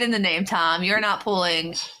dirty right in the name, Tom. You're not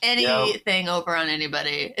pulling anything over on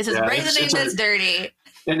anybody. It says right in the name that's dirty.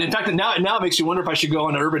 And in fact, now it makes you wonder if I should go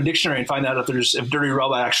on Urban Dictionary and find out if dirty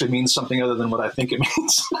robot actually means something other than what I think it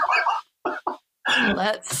means.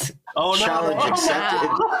 Let's challenge accepted.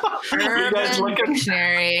 Urban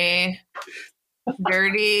Dictionary.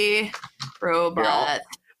 Dirty robot.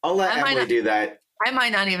 I'll let Emily do that. I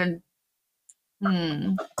might not even.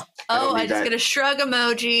 Oh, I just get a shrug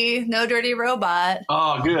emoji. No dirty robot.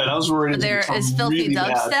 Oh, good. I was worried. There is filthy really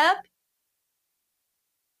dubstep. bad.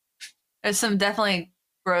 There's some definitely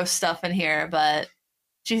gross stuff in here, but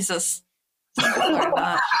Jesus, some people are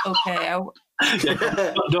not okay.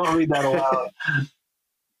 Don't read that aloud.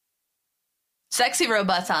 Sexy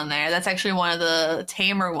robots on there. That's actually one of the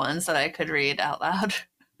tamer ones that I could read out loud.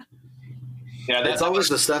 Yeah, it's always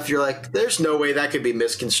the stuff you're like, there's no way that could be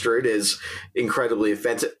misconstrued as incredibly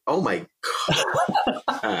offensive. Oh my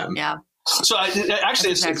God. Yeah. So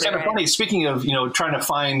actually, it's kind of funny. Speaking of, trying to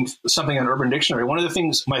find something on Urban Dictionary, one of the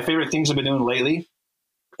things, my favorite things I've been doing lately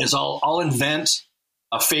is I'll invent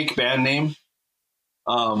a fake band name.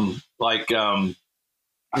 I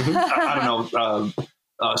don't know,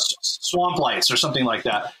 Swamp Lights or something like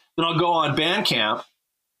that. Then I'll go on Bandcamp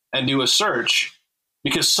and do a search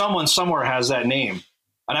because someone somewhere has that name.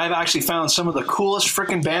 And I've actually found some of the coolest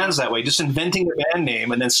freaking bands that way, just inventing a band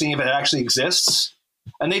name and then seeing if it actually exists.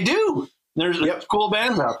 And they do. There's cool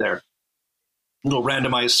bands out there. Little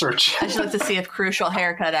randomized search. I should look to see if Crucial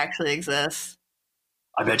Haircut actually exists.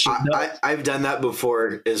 I bet you know. I've done that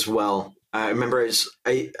before as well. I remember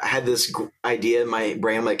I had this idea in my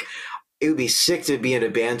brain. I'm like, it would be sick to be in a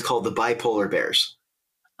band called the Bipolar Bears.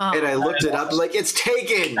 Oh, and I looked it up, like, it's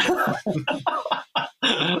taken.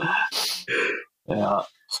 Yeah.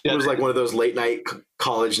 It was like one of those late night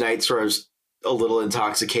college nights where I was a little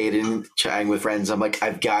intoxicated and chatting with friends. I'm like,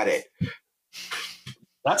 I've got it.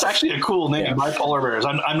 That's actually a cool name, Bipolar Bears.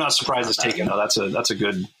 I'm not surprised it's taken though. That's a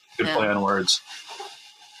good play on words.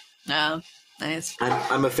 Yeah, nice.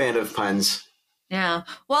 I'm a fan of puns. Yeah.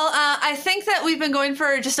 Well, I think that we've been going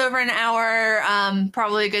for just over an hour.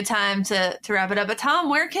 Probably a good time to wrap it up. But Tom,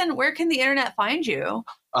 where can the internet find you?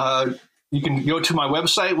 You can go to my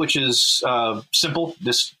website, which is simple.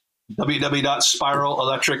 Just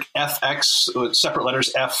www.spiralelectricfx with separate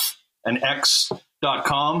letters F and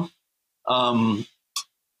X.com.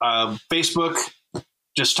 Facebook,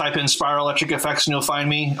 just type in Spiral Electric Effects and you'll find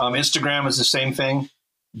me. Instagram is the same thing.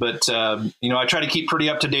 But, I try to keep pretty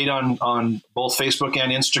up to date on both Facebook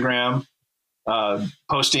and Instagram,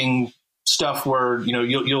 posting stuff where,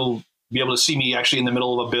 you'll be able to see me actually in the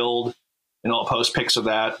middle of a build, and I'll post pics of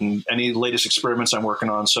that and any latest experiments I'm working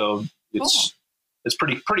on. So it's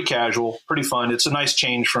pretty casual, pretty fun. It's a nice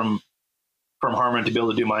change from Harman to be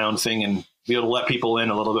able to do my own thing and be able to let people in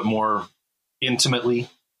a little bit more intimately,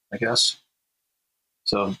 I guess.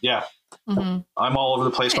 So, yeah. Mm-hmm. I'm all over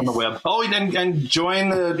the place on the web. Oh, and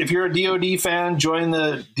join if you're a DoD fan, join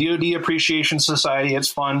the DoD Appreciation Society. It's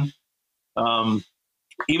fun. Even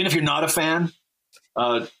if you're not a fan,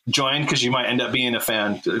 join because you might end up being a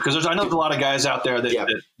fan. Because I know there's a lot of guys out there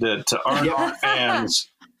that aren't fans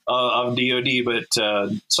of DoD, but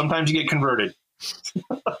sometimes you get converted.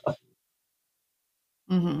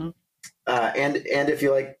 Mm-hmm. And if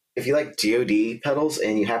you like DoD pedals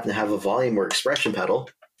and you happen to have a volume or expression pedal.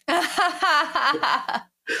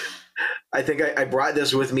 I think I brought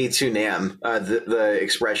this with me to NAMM, the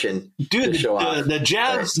expression, dude. To show off. The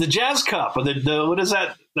jazz cup, or the what is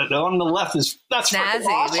that? The on the left that's snazzy.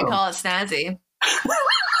 Awesome. We call it snazzy.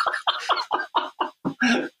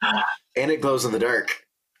 And it glows in the dark.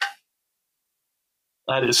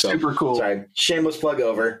 That is super cool. Sorry, shameless plug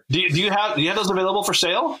over. Do you have those available for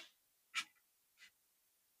sale?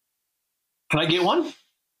 Can I get one?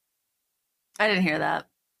 I didn't hear that.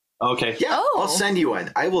 Okay. Yeah, I'll send you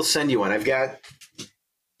one. I will send you one. I've got.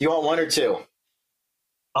 You want one or two?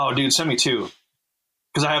 Oh, dude, send me two.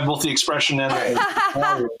 Because I have both the expression and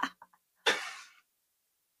the.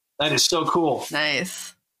 That is so cool.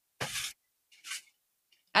 Nice.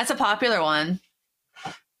 That's a popular one.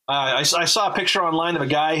 I saw a picture online of a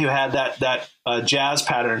guy who had that jazz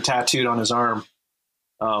pattern tattooed on his arm.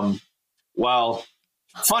 Wow.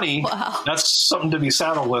 Funny. Wow. That's something to be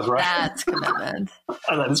saddled with, right? That's commitment.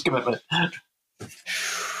 That is commitment.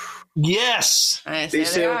 Yes. Nice.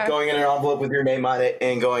 These two going in an envelope with your name on it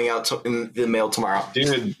and going out in the mail tomorrow.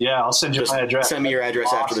 Dude, yeah, I'll send you my address. Send me your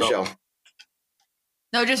address after the show.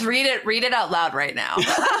 No, just read it. Read it out loud right now.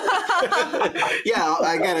 Yeah,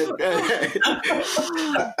 I got it.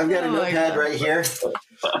 I've got a notepad right here,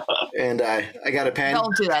 and I got a pen.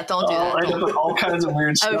 Don't do that. Don't do that. I know all kinds of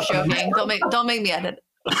weird stuff. I was joking. Don't make me edit.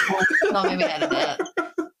 Don't make me edit it.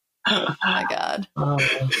 Oh my God.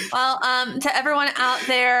 Well, to everyone out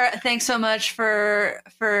there, thanks so much for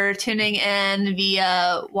tuning in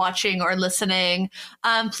via watching or listening.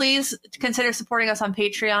 Please consider supporting us on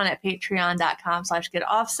Patreon at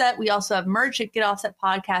patreon.com/getoffset. We also have merch at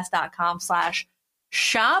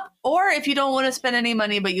getoffsetpodcast.com/shop. Or if you don't want to spend any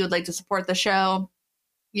money, but you would like to support the show,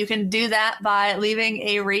 You can do that by leaving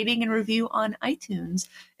a rating and review on iTunes.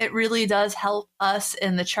 It really does help us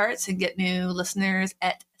in the charts and get new listeners,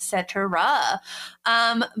 etc.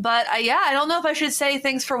 I don't know if I should say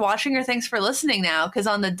thanks for watching or thanks for listening now, because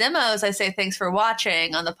on the demos I say thanks for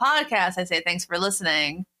watching. On the podcast I say thanks for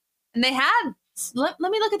listening. And they had, let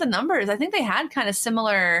me look at the numbers. I think they had kind of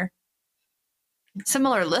similar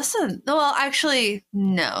listen. Well, actually,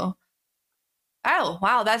 no. Oh,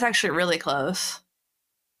 wow, that's actually really close.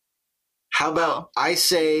 How about I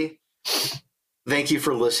say thank you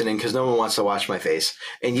for listening because no one wants to watch my face.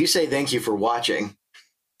 And you say thank you for watching.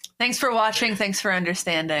 Thanks for watching. Thanks for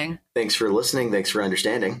understanding. Thanks for listening. Thanks for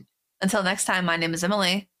understanding. Until next time, my name is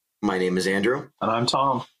Emily. My name is Andrew. And I'm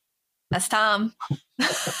Tom. That's Tom.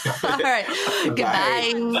 All right.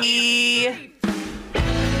 Goodbye.